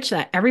language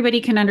that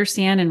everybody can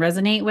understand and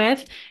resonate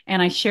with.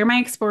 And I share my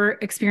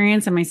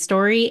experience and my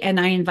story. And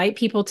I invite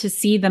people to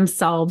see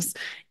themselves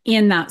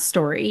in that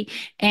story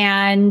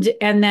and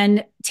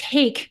then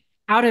take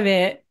out of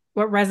it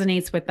what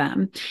resonates with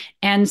them.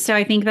 And so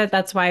I think that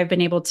that's why I've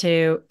been able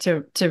to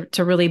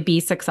really be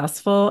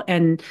successful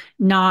and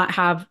not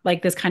have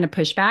like this kind of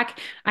pushback.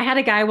 I had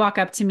a guy walk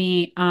up to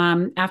me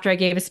after I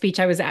gave a speech.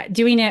 I was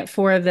doing it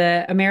for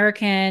the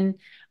American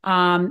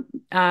um,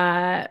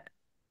 uh,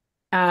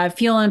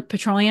 fuel and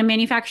petroleum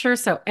manufacturer.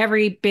 So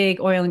every big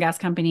oil and gas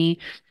company.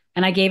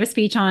 And I gave a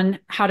speech on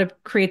how to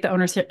create the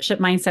ownership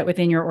mindset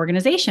within your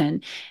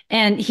organization.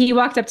 And he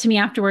walked up to me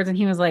afterwards and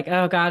he was like,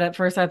 "Oh God, at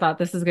first I thought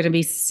this is going to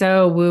be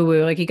so woo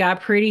woo. Like you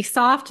got pretty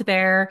soft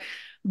there.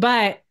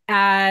 But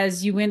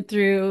as you went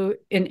through,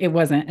 and it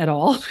wasn't at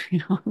all,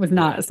 it was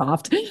Yeah. not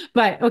soft,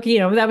 but okay,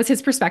 that was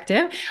his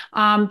perspective.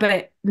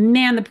 But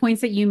man, the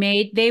points that you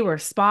made, they were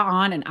spot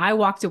on. And I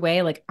walked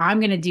away like, I'm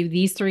going to do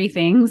these three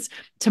things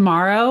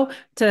tomorrow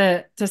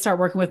to start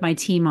working with my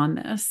team on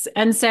this.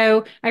 And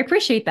so I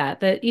appreciate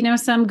that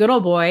some good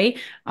old boy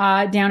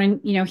down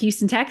in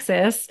Houston,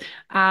 Texas,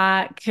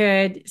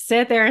 could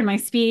sit there in my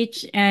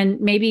speech and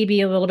maybe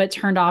be a little bit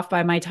turned off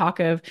by my talk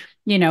of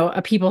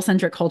a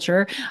people-centric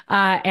culture,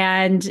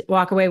 and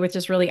walk away with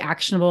just really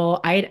actionable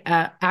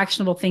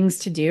things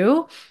to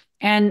do.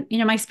 And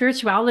my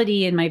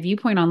spirituality and my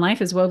viewpoint on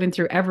life is woven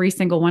through every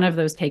single one of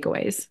those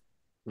takeaways.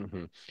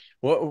 hmm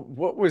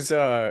what was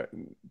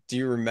do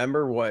you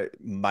remember what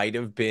might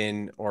have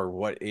been or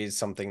what is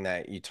something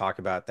that you talk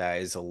about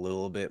that is a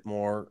little bit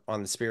more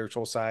on the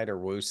spiritual side or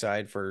woo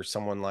side for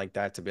someone like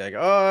that to be like,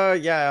 "Oh,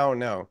 yeah, I don't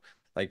know."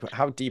 Like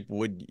how deep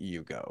would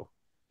you go?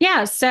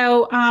 Yeah.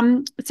 So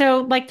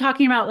like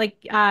talking about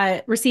like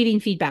receiving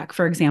feedback,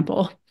 for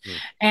example.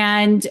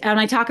 And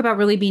I talk about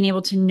really being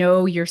able to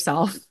know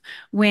yourself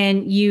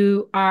when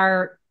you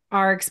are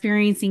are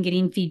experiencing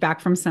getting feedback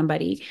from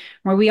somebody,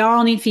 where we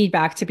all need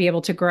feedback to be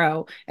able to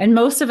grow. And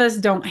most of us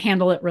don't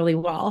handle it really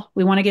well.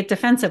 We want to get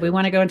defensive. We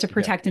want to go into Yeah.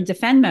 protect and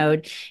defend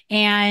mode.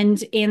 And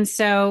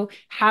so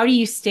how do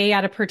you stay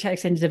out of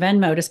protect and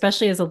defend mode,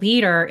 especially as a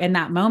leader in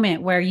that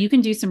moment where you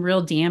can do some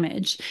real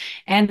damage?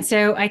 And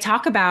so I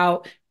talk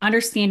about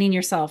understanding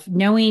yourself,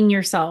 knowing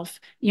yourself,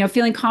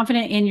 feeling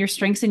confident in your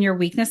strengths and your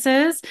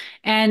weaknesses,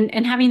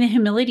 and having the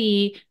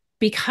humility,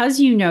 because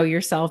you know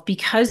yourself,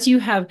 because you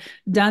have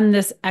done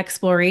this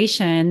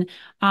exploration,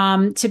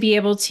 to be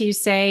able to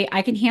say,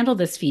 I can handle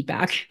this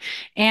feedback.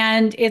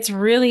 And it's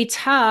really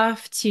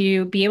tough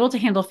to be able to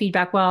handle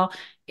feedback well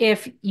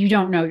if you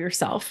don't know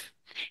yourself.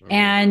 Mhm.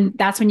 And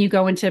that's when you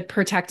go into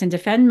protect and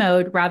defend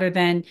mode, rather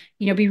than,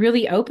 be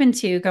really open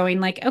to going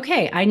like,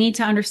 okay, I need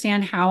to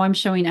understand how I'm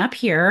showing up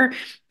here.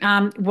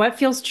 What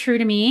feels true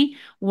to me?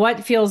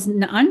 What feels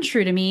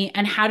untrue to me?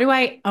 And how do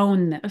I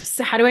own this?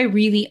 How do I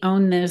really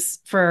own this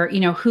for,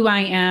 who I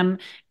am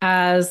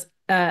as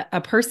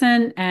a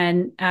person,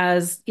 and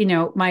as,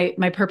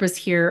 my purpose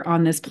here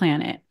on this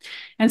planet.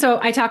 And so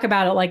I talk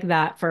about it like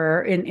that,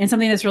 for in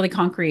something that's really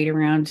concrete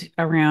around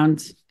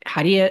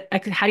how do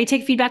you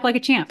take feedback like a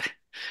champ?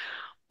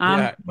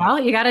 Yeah. Well,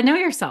 you got to know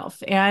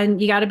yourself, and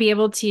you got to be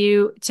able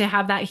to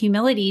have that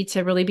humility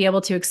to really be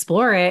able to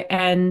explore it.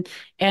 And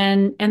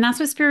that's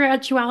what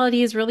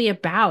spirituality is really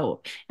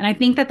about. And I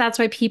think that that's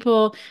why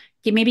people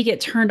maybe get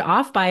turned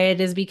off by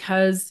it, is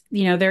because,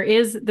 there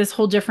is this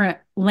whole different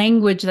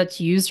language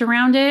that's used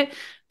around it.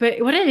 But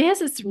what it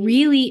is, it's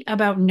really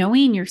about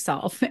knowing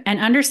yourself and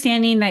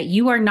understanding that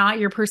you are not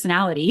your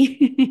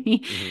personality.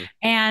 Mhm.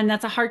 And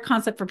that's a hard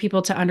concept for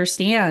people to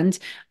understand.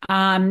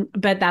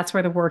 But that's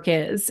where the work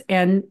is.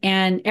 And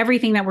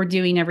everything that we're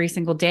doing every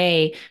single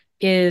day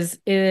is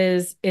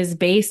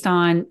based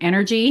on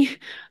energy,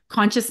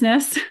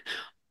 consciousness,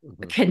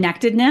 Mhm.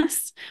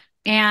 connectedness.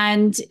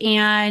 And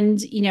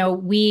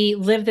we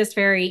live this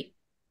very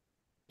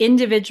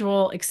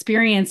individual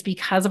experience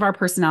because of our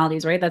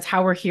personalities, right? That's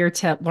how we're here,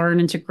 to learn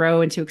and to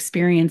grow and to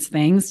experience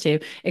things, to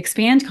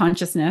expand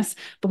consciousness.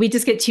 But we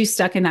just get too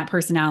stuck in that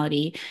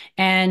personality.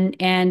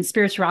 And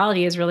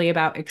spirituality is really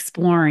about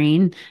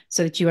exploring,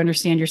 so that you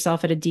understand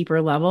yourself at a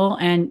deeper level,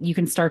 and you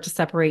can start to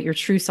separate your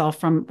true self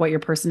from what your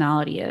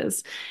personality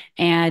is.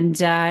 And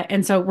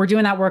so we're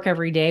doing that work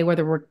every day,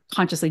 whether we're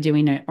consciously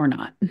doing it or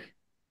not.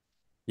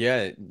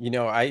 Yeah,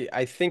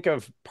 I think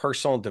of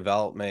personal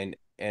development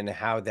and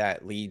how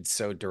that leads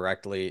so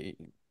directly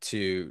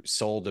to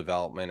soul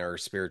development or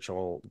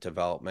spiritual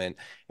development.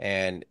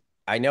 And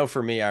I know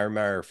for me, I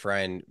remember a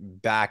friend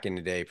back in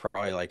the day,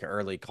 probably like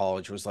early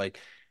college, was like,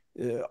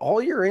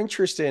 all you're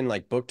interested in,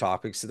 like book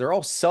topics, they're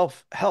all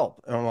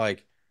self-help. And I'm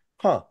like,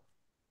 huh.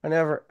 I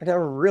never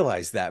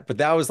realized that, but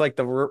that was like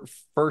the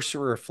first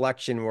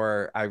reflection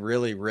where I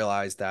really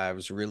realized that I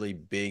was really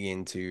big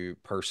into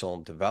personal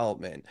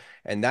development.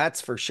 And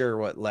that's for sure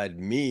what led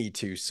me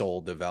to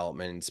soul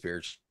development and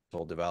spiritual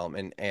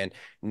development. And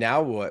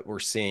now what we're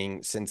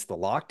seeing since the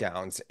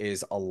lockdowns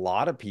is a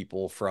lot of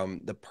people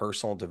from the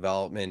personal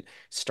development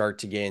start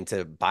to get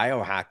into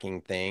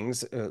biohacking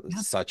things, Yeah.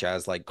 such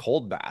as like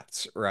cold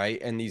baths,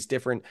 right? And these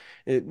different,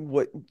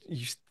 what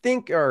you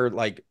think are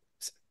like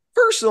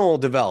personal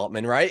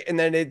development, right? And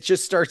then it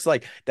just starts,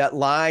 like that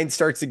line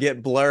starts to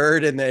get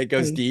blurred, and then it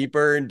goes Right.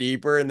 deeper and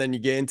deeper, and then you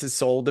get into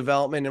soul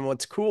development. And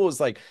what's cool is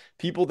like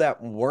people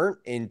that weren't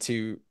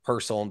into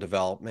personal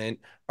development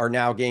are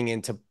now getting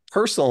into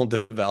personal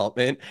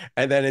development,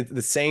 and then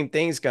the same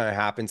thing's going to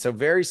happen. So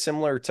very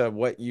similar to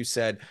what you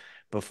said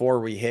before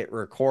we hit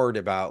record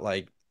about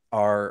like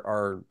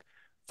our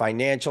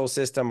financial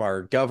system,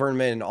 our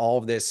government, and all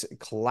of this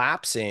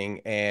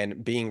collapsing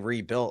and being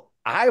rebuilt.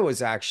 I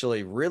was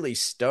actually really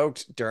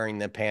stoked during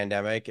the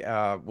pandemic,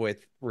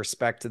 with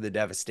respect to the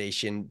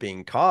devastation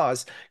being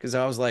caused, because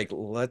I was like,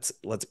 let's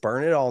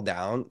burn it all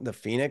down. The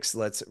Phoenix,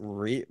 let's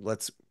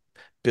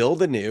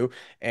build anew.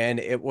 And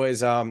it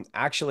was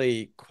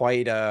actually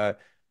quite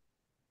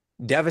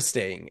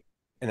devastating.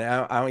 And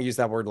I don't use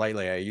that word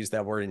lightly. I use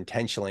that word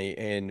intentionally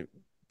in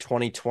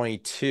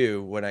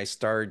 2022, when I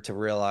started to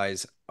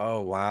realize, oh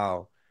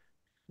wow,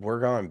 we're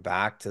going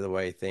back to the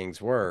way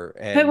things were.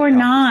 But And we're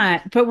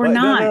not. But we're but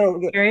no, not. no,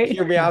 no. Right?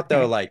 Hear me Yeah. out though.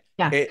 Okay. Like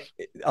Yeah.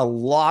 a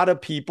lot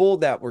of people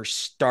that were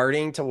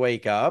starting to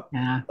wake up,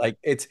 Yeah. like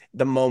it's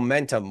the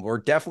momentum. We're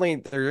definitely,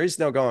 there is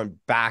no going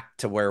back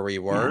to where we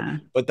were, Yeah.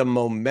 but the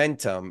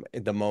momentum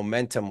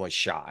was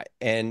shot.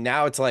 And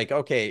now it's like,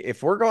 okay,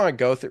 if we're going to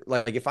go through,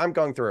 like if I'm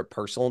going through a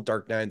personal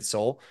dark night of the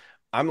soul,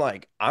 I'm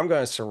like, I'm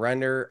going to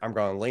surrender. I'm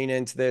going to lean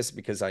into this,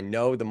 because I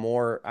know the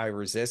more I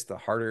resist, the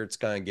harder it's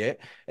going to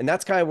get. And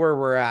that's kind of where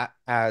we're at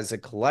as a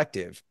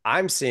collective.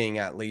 I'm seeing,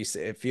 at least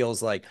it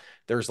feels like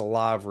there's a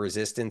lot of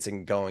resistance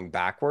and going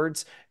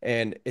backwards,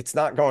 and it's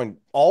not going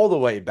all the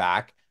way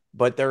back,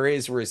 but there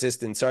is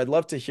resistance. So I'd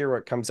love to hear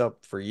what comes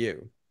up for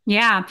you.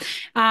 Yeah.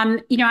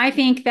 I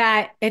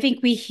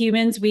think we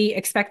humans, we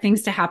expect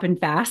things to happen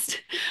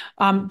fast,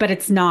 but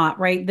it's not,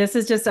 right? This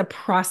is just a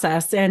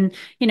process. And,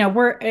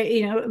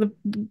 the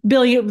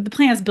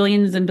planet's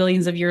billions and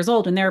billions of years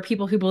old. And there are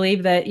people who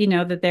believe that,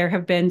 that there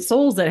have been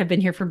souls that have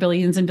been here for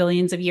billions and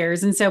billions of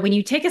years. And so when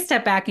you take a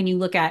step back and you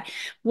look at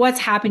what's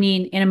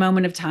happening in a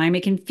moment of time,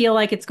 it can feel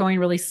like it's going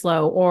really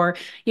slow, or,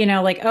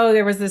 like, oh,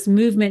 there was this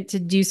movement to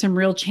do some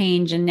real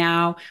change, and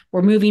now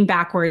we're moving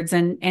backwards.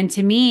 And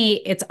to me,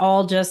 it's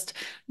all just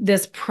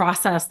this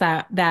process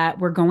that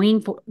we're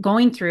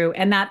going through,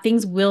 and that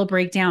things will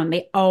break down.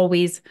 They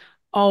always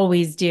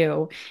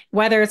do.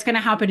 Whether it's going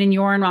to happen in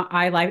your and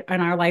my life,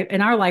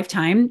 in our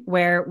lifetime,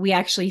 where we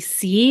actually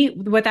see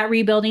what that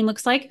rebuilding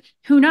looks like,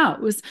 who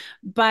knows?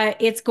 But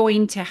it's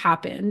going to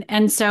happen.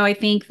 And so I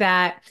think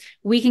that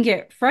we can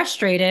get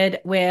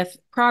frustrated with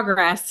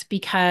progress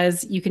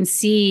because you can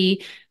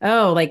see,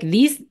 oh, like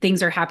these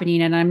things are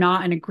happening and I'm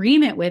not in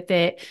agreement with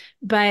it.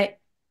 But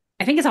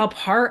I think it's all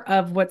part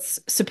of what's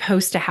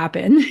supposed to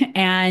happen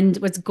and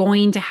what's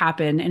going to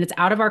happen, and it's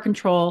out of our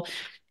control.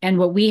 And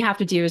what we have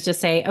to do is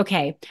just say,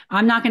 okay,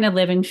 I'm not going to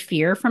live in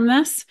fear from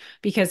this,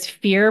 because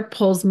fear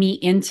pulls me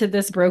into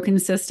this broken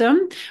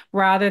system,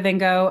 rather than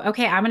go,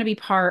 okay, I'm going to be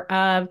part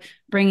of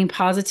bringing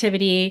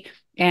positivity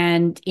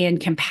and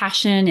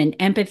compassion and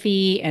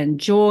empathy and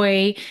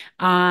joy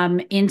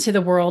into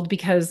the world,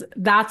 because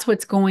that's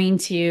what's going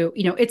to,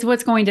 it's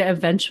what's going to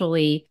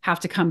eventually have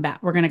to come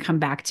back. We're going to come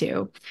back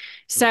to.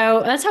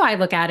 So that's how I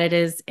look at it,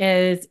 is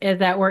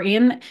that we're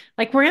in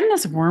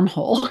this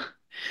wormhole.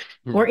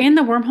 We're in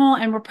the wormhole,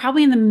 and we're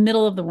probably in the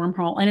middle of the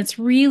wormhole. And it's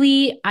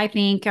really, I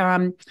think,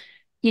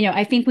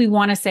 I think we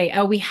want to say,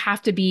 oh, we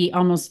have to be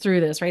almost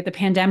through this, right? The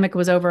pandemic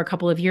was over a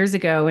couple of years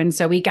ago, and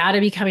so we got to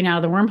be coming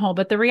out of the wormhole.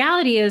 But the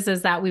reality is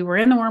that we were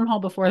in the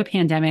wormhole before the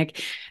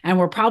pandemic, and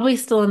we're probably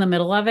still in the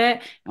middle of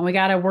it. And we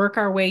got to work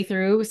our way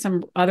through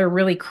some other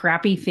really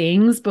crappy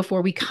things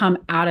before we come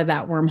out of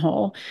that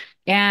wormhole.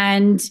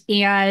 And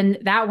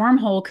that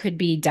wormhole could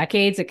be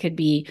decades, it could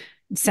be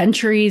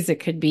centuries, it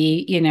could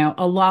be,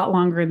 a lot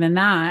longer than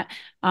that.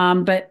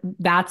 But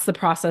that's the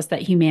process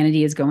that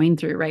humanity is going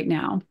through right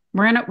now.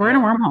 We're in a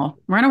wormhole.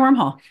 We're in a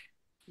wormhole.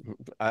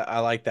 I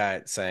like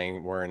that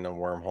saying, we're in a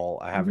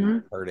wormhole. I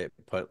haven't heard it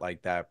put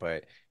like that,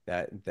 but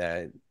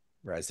that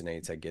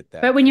resonates. I get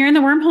that. But when you're in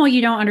the wormhole,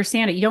 you don't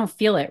understand it. You don't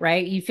feel it,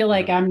 right? You feel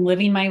like I'm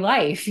living my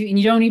life, and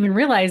you don't even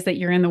realize that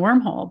you're in the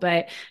wormhole.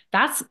 But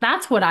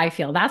that's what I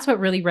feel. That's what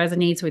really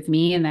resonates with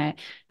me. And that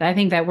I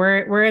think that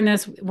we're in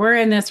this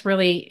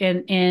really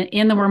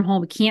in the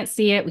wormhole. We can't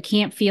see it. We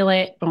can't feel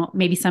it. Well,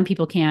 maybe some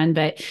people can,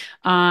 but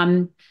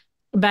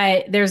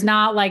there's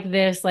not like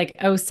this, like,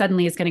 oh,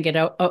 suddenly it's going to get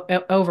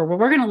over. Well,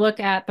 we're going to look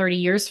at 30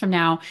 years from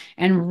now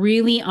and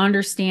really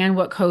understand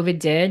what COVID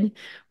did,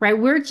 right?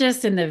 We're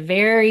just in the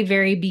very,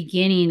 very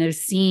beginning of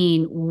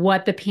seeing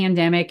what the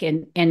pandemic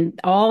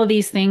and all of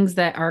these things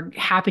that are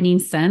happening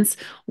since,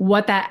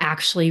 what that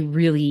actually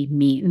really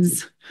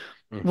means.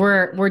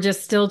 We're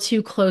just still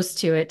too close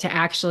to it to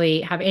actually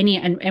have any,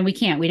 and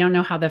we don't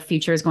know how the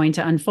future is going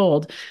to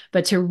unfold,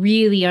 but to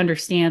really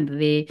understand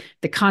the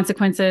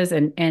consequences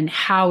and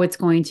how it's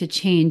going to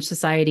change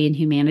society and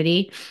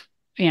humanity.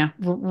 Yeah,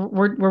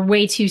 we're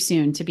way too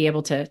soon to be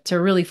able to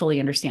really fully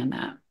understand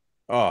that.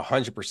 Oh,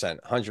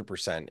 100%,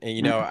 100%.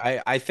 And,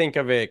 I think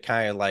of it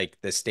kind of like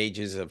the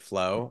stages of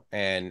flow.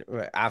 And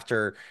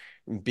after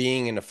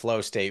being in a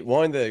flow state,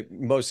 one of the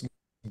most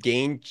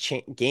game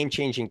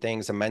changing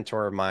things a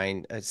mentor of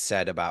mine has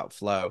said about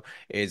flow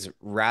is,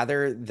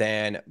 rather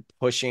than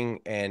pushing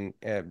and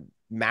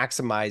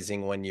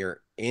maximizing when you're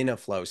in a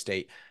flow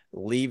state,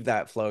 leave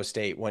that flow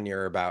state when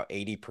you're about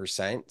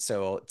 80%,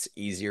 so it's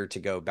easier to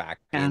go back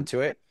Yeah.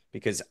 into it.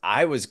 Because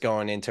I was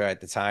going into it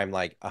at the time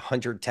like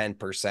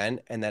 110%,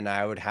 and then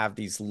I would have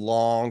these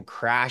long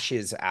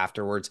crashes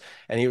afterwards.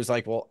 And he was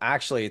like, well,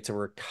 actually, it's a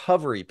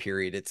recovery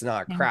period. It's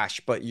not a Yeah. crash,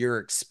 but you're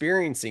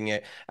experiencing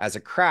it as a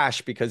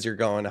crash because you're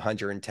going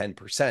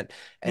 110%.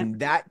 Yeah. And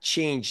that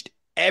changed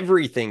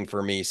everything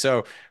for me.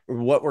 So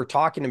what we're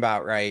talking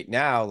about right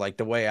now, like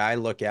the way I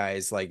look at it,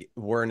 is like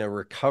we're in a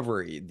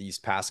recovery these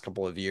past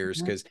couple of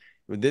years, because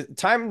the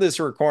time of this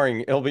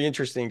recording, it'll be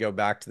interesting to go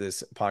back to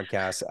this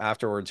podcast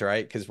afterwards,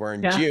 right? Because we're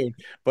in Yeah. June,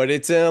 but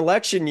it's an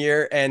election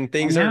year and I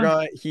things are know.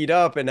 going to heat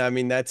up. And I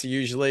mean, that's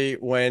usually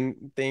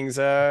when things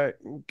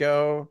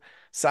go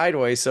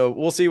sideways. So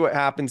we'll see what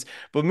happens.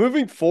 But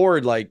moving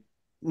forward, like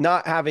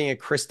not having a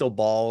crystal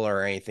ball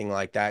or anything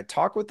like that,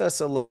 talk with us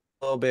a little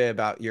bit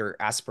about your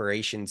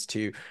aspirations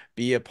to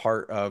be a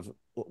part of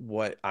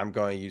what I'm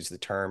going to use the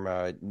term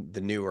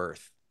the new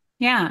earth.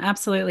 Yeah,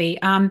 absolutely.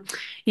 None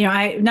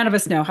of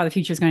us know how the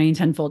future is going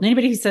to unfold.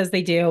 Anybody who says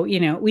they do,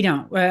 we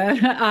don't.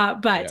 Yeah.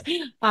 But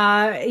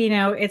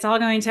it's all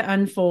going to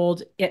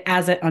unfold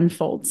as it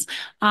unfolds.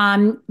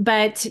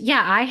 But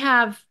yeah, I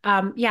have,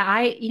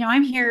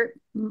 I'm here.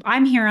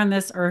 I'm here on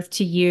this earth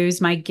to use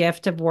my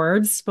gift of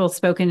words, both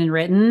spoken and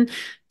written,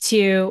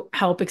 to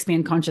help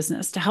expand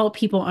consciousness, to help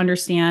people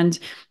understand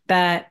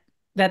that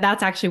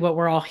that's actually what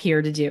we're all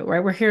here to do,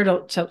 right? We're here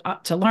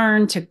to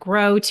learn, to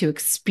grow, to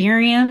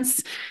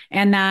experience,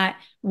 and that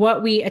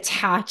what we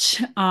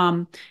attach,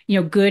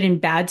 good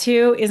and bad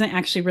to isn't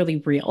actually really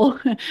real,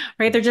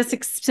 right? They're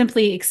just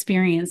simply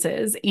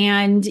experiences.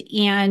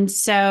 And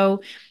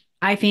so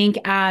I think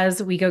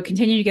as we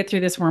continue to get through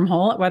this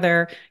wormhole,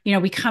 whether,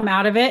 we come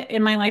out of it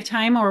in my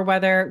lifetime or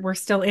whether we're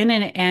still in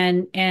it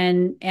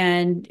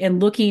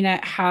and looking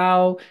at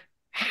how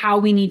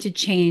we need to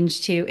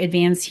change to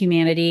advance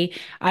humanity,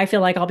 I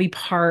feel like I'll be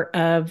part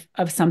of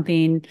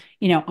something,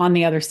 on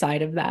the other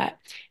side of that.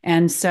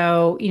 And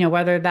so,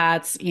 whether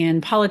that's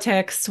in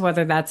politics,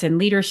 whether that's in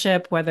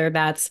leadership, whether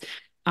that's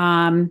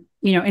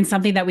in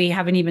something that we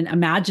haven't even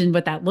imagined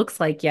what that looks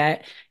like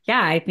yet.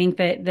 Yeah, I think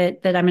that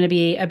I'm going to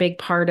be a big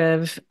part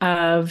of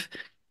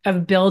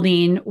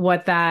building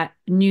what that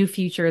new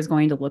future is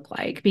going to look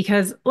like.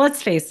 Because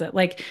let's face it,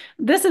 like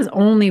this is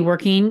only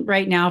working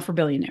right now for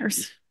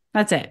billionaires.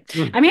 That's it.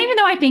 Mm. I mean, even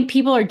though I think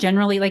people are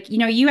generally like,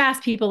 you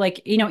ask people like,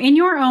 in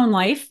your own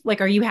life,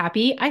 like, are you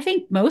happy? I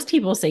think most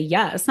people say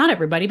yes. Not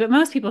everybody, but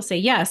most people say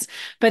yes.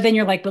 But then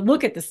you're like, but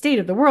look at the state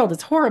of the world.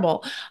 It's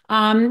horrible.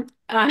 Uh,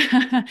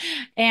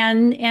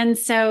 and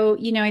so,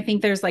 I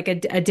think there's like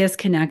a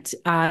disconnect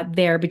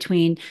there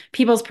between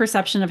people's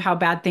perception of how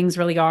bad things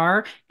really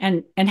are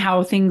and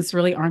how things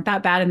really aren't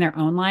that bad in their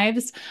own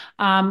lives,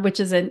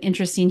 which is an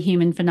interesting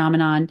human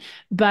phenomenon.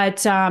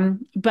 But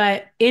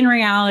in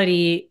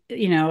reality,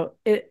 the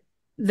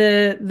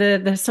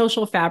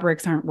social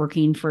fabrics aren't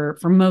working for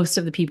most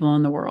of the people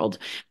in the world,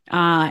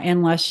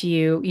 unless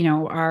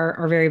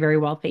are very, very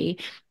wealthy.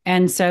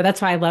 And so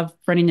that's why I love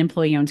running an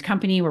employee-owned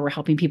company where we're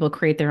helping people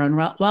create their own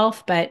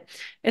wealth, but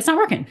it's not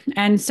working.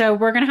 And so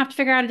we're going to have to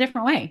figure out a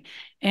different way.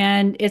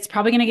 And it's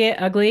probably going to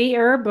get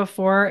uglier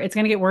before it's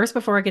going to get worse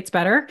before it gets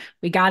better.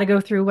 We got to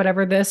go through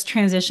whatever this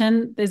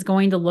transition is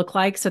going to look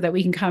like so that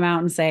we can come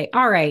out and say,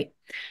 all right,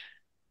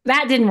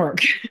 that didn't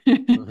work.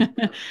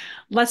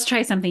 Let's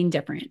try something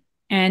different.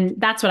 And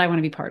that's what I want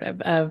to be part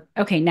of,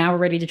 okay, now we're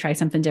ready to try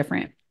something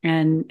different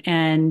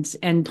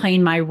and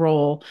playing my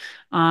role,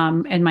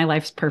 and my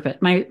life's purpose,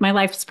 my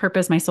life's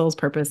purpose, my soul's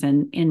purpose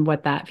in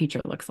what that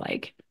future looks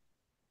like.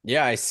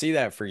 Yeah, I see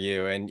that for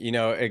you. And,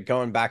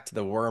 going back to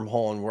the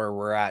wormhole and where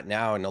we're at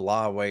now, in a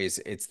lot of ways,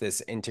 it's this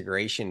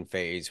integration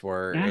phase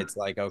where Yeah. it's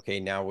like, okay,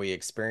 now we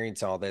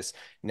experience all this.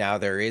 Now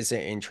there is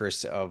an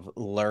interest of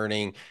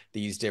learning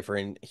these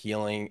different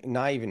healing,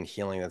 not even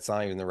healing, that's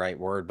not even the right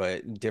word,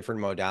 but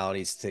different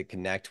modalities to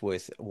connect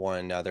with one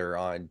another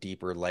on a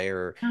deeper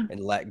layer Yeah.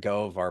 and let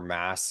go of our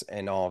masks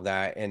and all of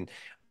that. And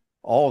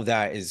all of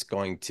that is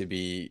going to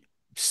be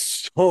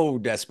so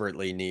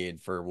desperately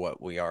needed for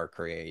what we are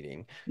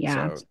creating.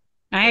 Yeah, So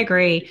I I do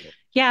agree. like it.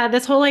 Yeah,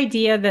 this whole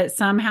idea that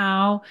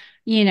somehow,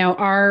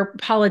 our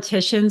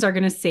politicians are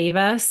going to save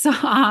us,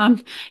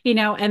 and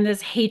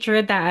this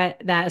hatred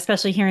that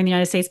especially here in the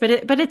United States, but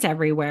it's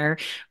everywhere,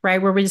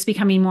 right? Where we're just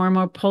becoming more and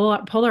more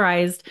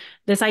polarized.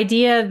 This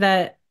idea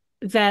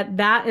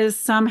that is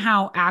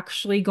somehow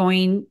actually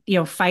going,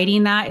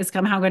 fighting that is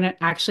somehow going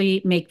to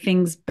actually make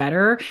things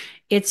better.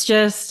 It's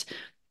just,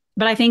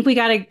 but I think we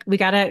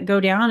gotta go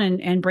down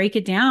and break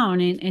it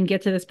down and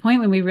get to this point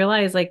when we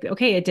realize like,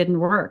 okay, it didn't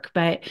work.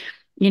 But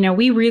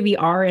we really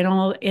are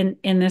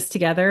in this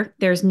together.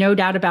 There's no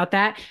doubt about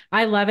that.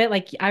 I love it.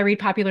 Like I read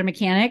Popular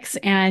Mechanics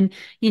and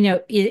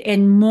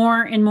and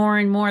more and more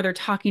and more they're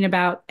talking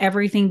about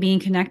everything being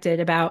connected,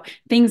 about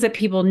things that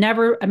people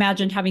never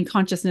imagined having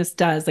consciousness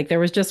does. Like there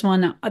was just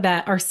one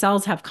that our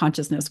cells have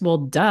consciousness. Well,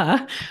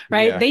 duh,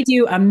 right? Yeah. They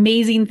do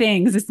amazing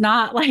things. It's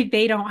not like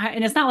they don't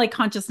and it's not like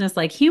consciousness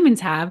like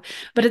humans have,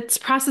 but it's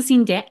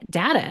processing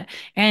data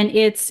and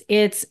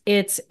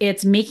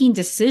it's making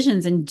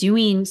decisions and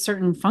doing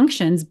certain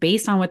functions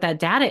based on what that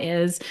data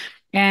is.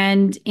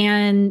 And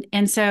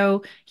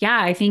so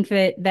yeah, I think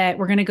that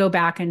we're going to go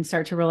back and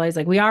start to realize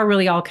like we are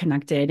really all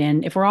connected,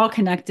 and if we're all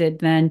connected,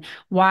 then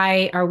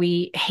why are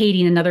we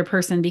hating another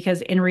person?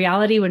 Because in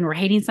reality, when we're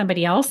hating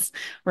somebody else,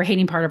 we're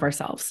hating part of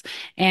ourselves.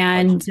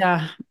 Like,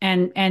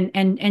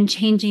 And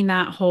changing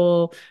that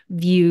whole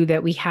view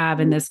that we have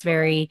in this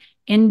very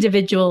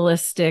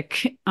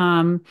individualistic,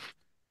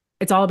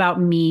 it's all about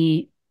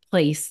me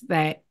place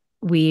that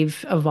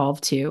we've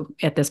evolved to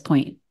at this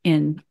point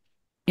in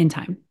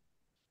time.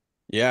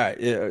 yeah,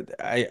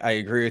 I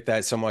agree with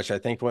that so much. I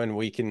think when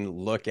we can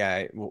look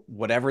at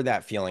whatever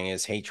that feeling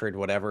is, hatred,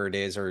 whatever it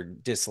is, or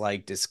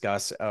dislike,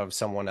 disgust of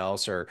someone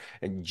else, or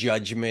a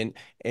judgment,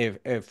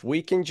 if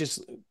we can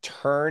just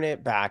turn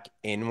it back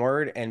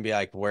inward and be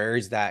like, where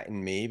is that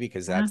in me?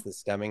 Because Yeah, that's the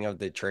stemming of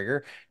the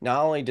trigger.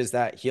 Not only does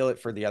that heal it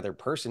for the other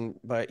person,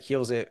 but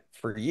heals it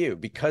for you.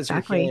 Because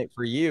you're healing exactly. it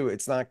for you,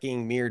 it's not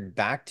getting mirrored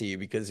back to you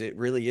because it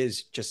really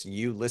is just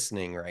you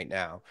listening right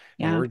now.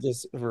 And Yeah. we're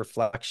just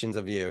reflections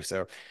of you.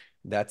 So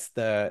that's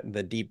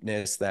the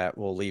deepness that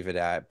we'll leave it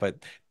at.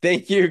 But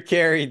thank you,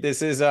 Kerry.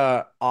 This is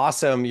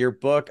awesome. Your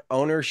book,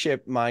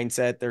 Ownership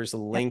Mindset. There's a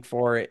Yep. link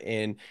for it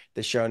in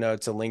the show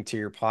notes, a link to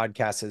your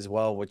podcast as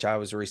well, which I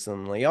was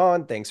recently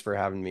on. Thanks for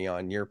having me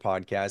on your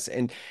podcast.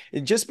 And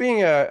just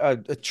being a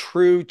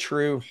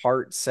true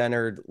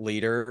heart-centered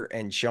leader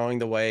and showing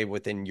the way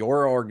within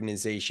your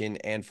organization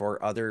and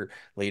for other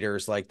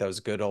leaders like those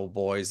good old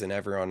boys and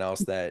everyone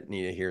else that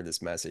need to hear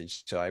this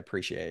message. So I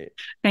appreciate it.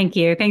 Thank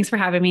you. Thanks for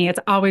having me. It's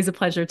always a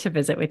pleasure to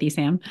visit with you,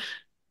 Sam.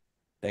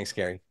 Thanks,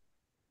 Kerry.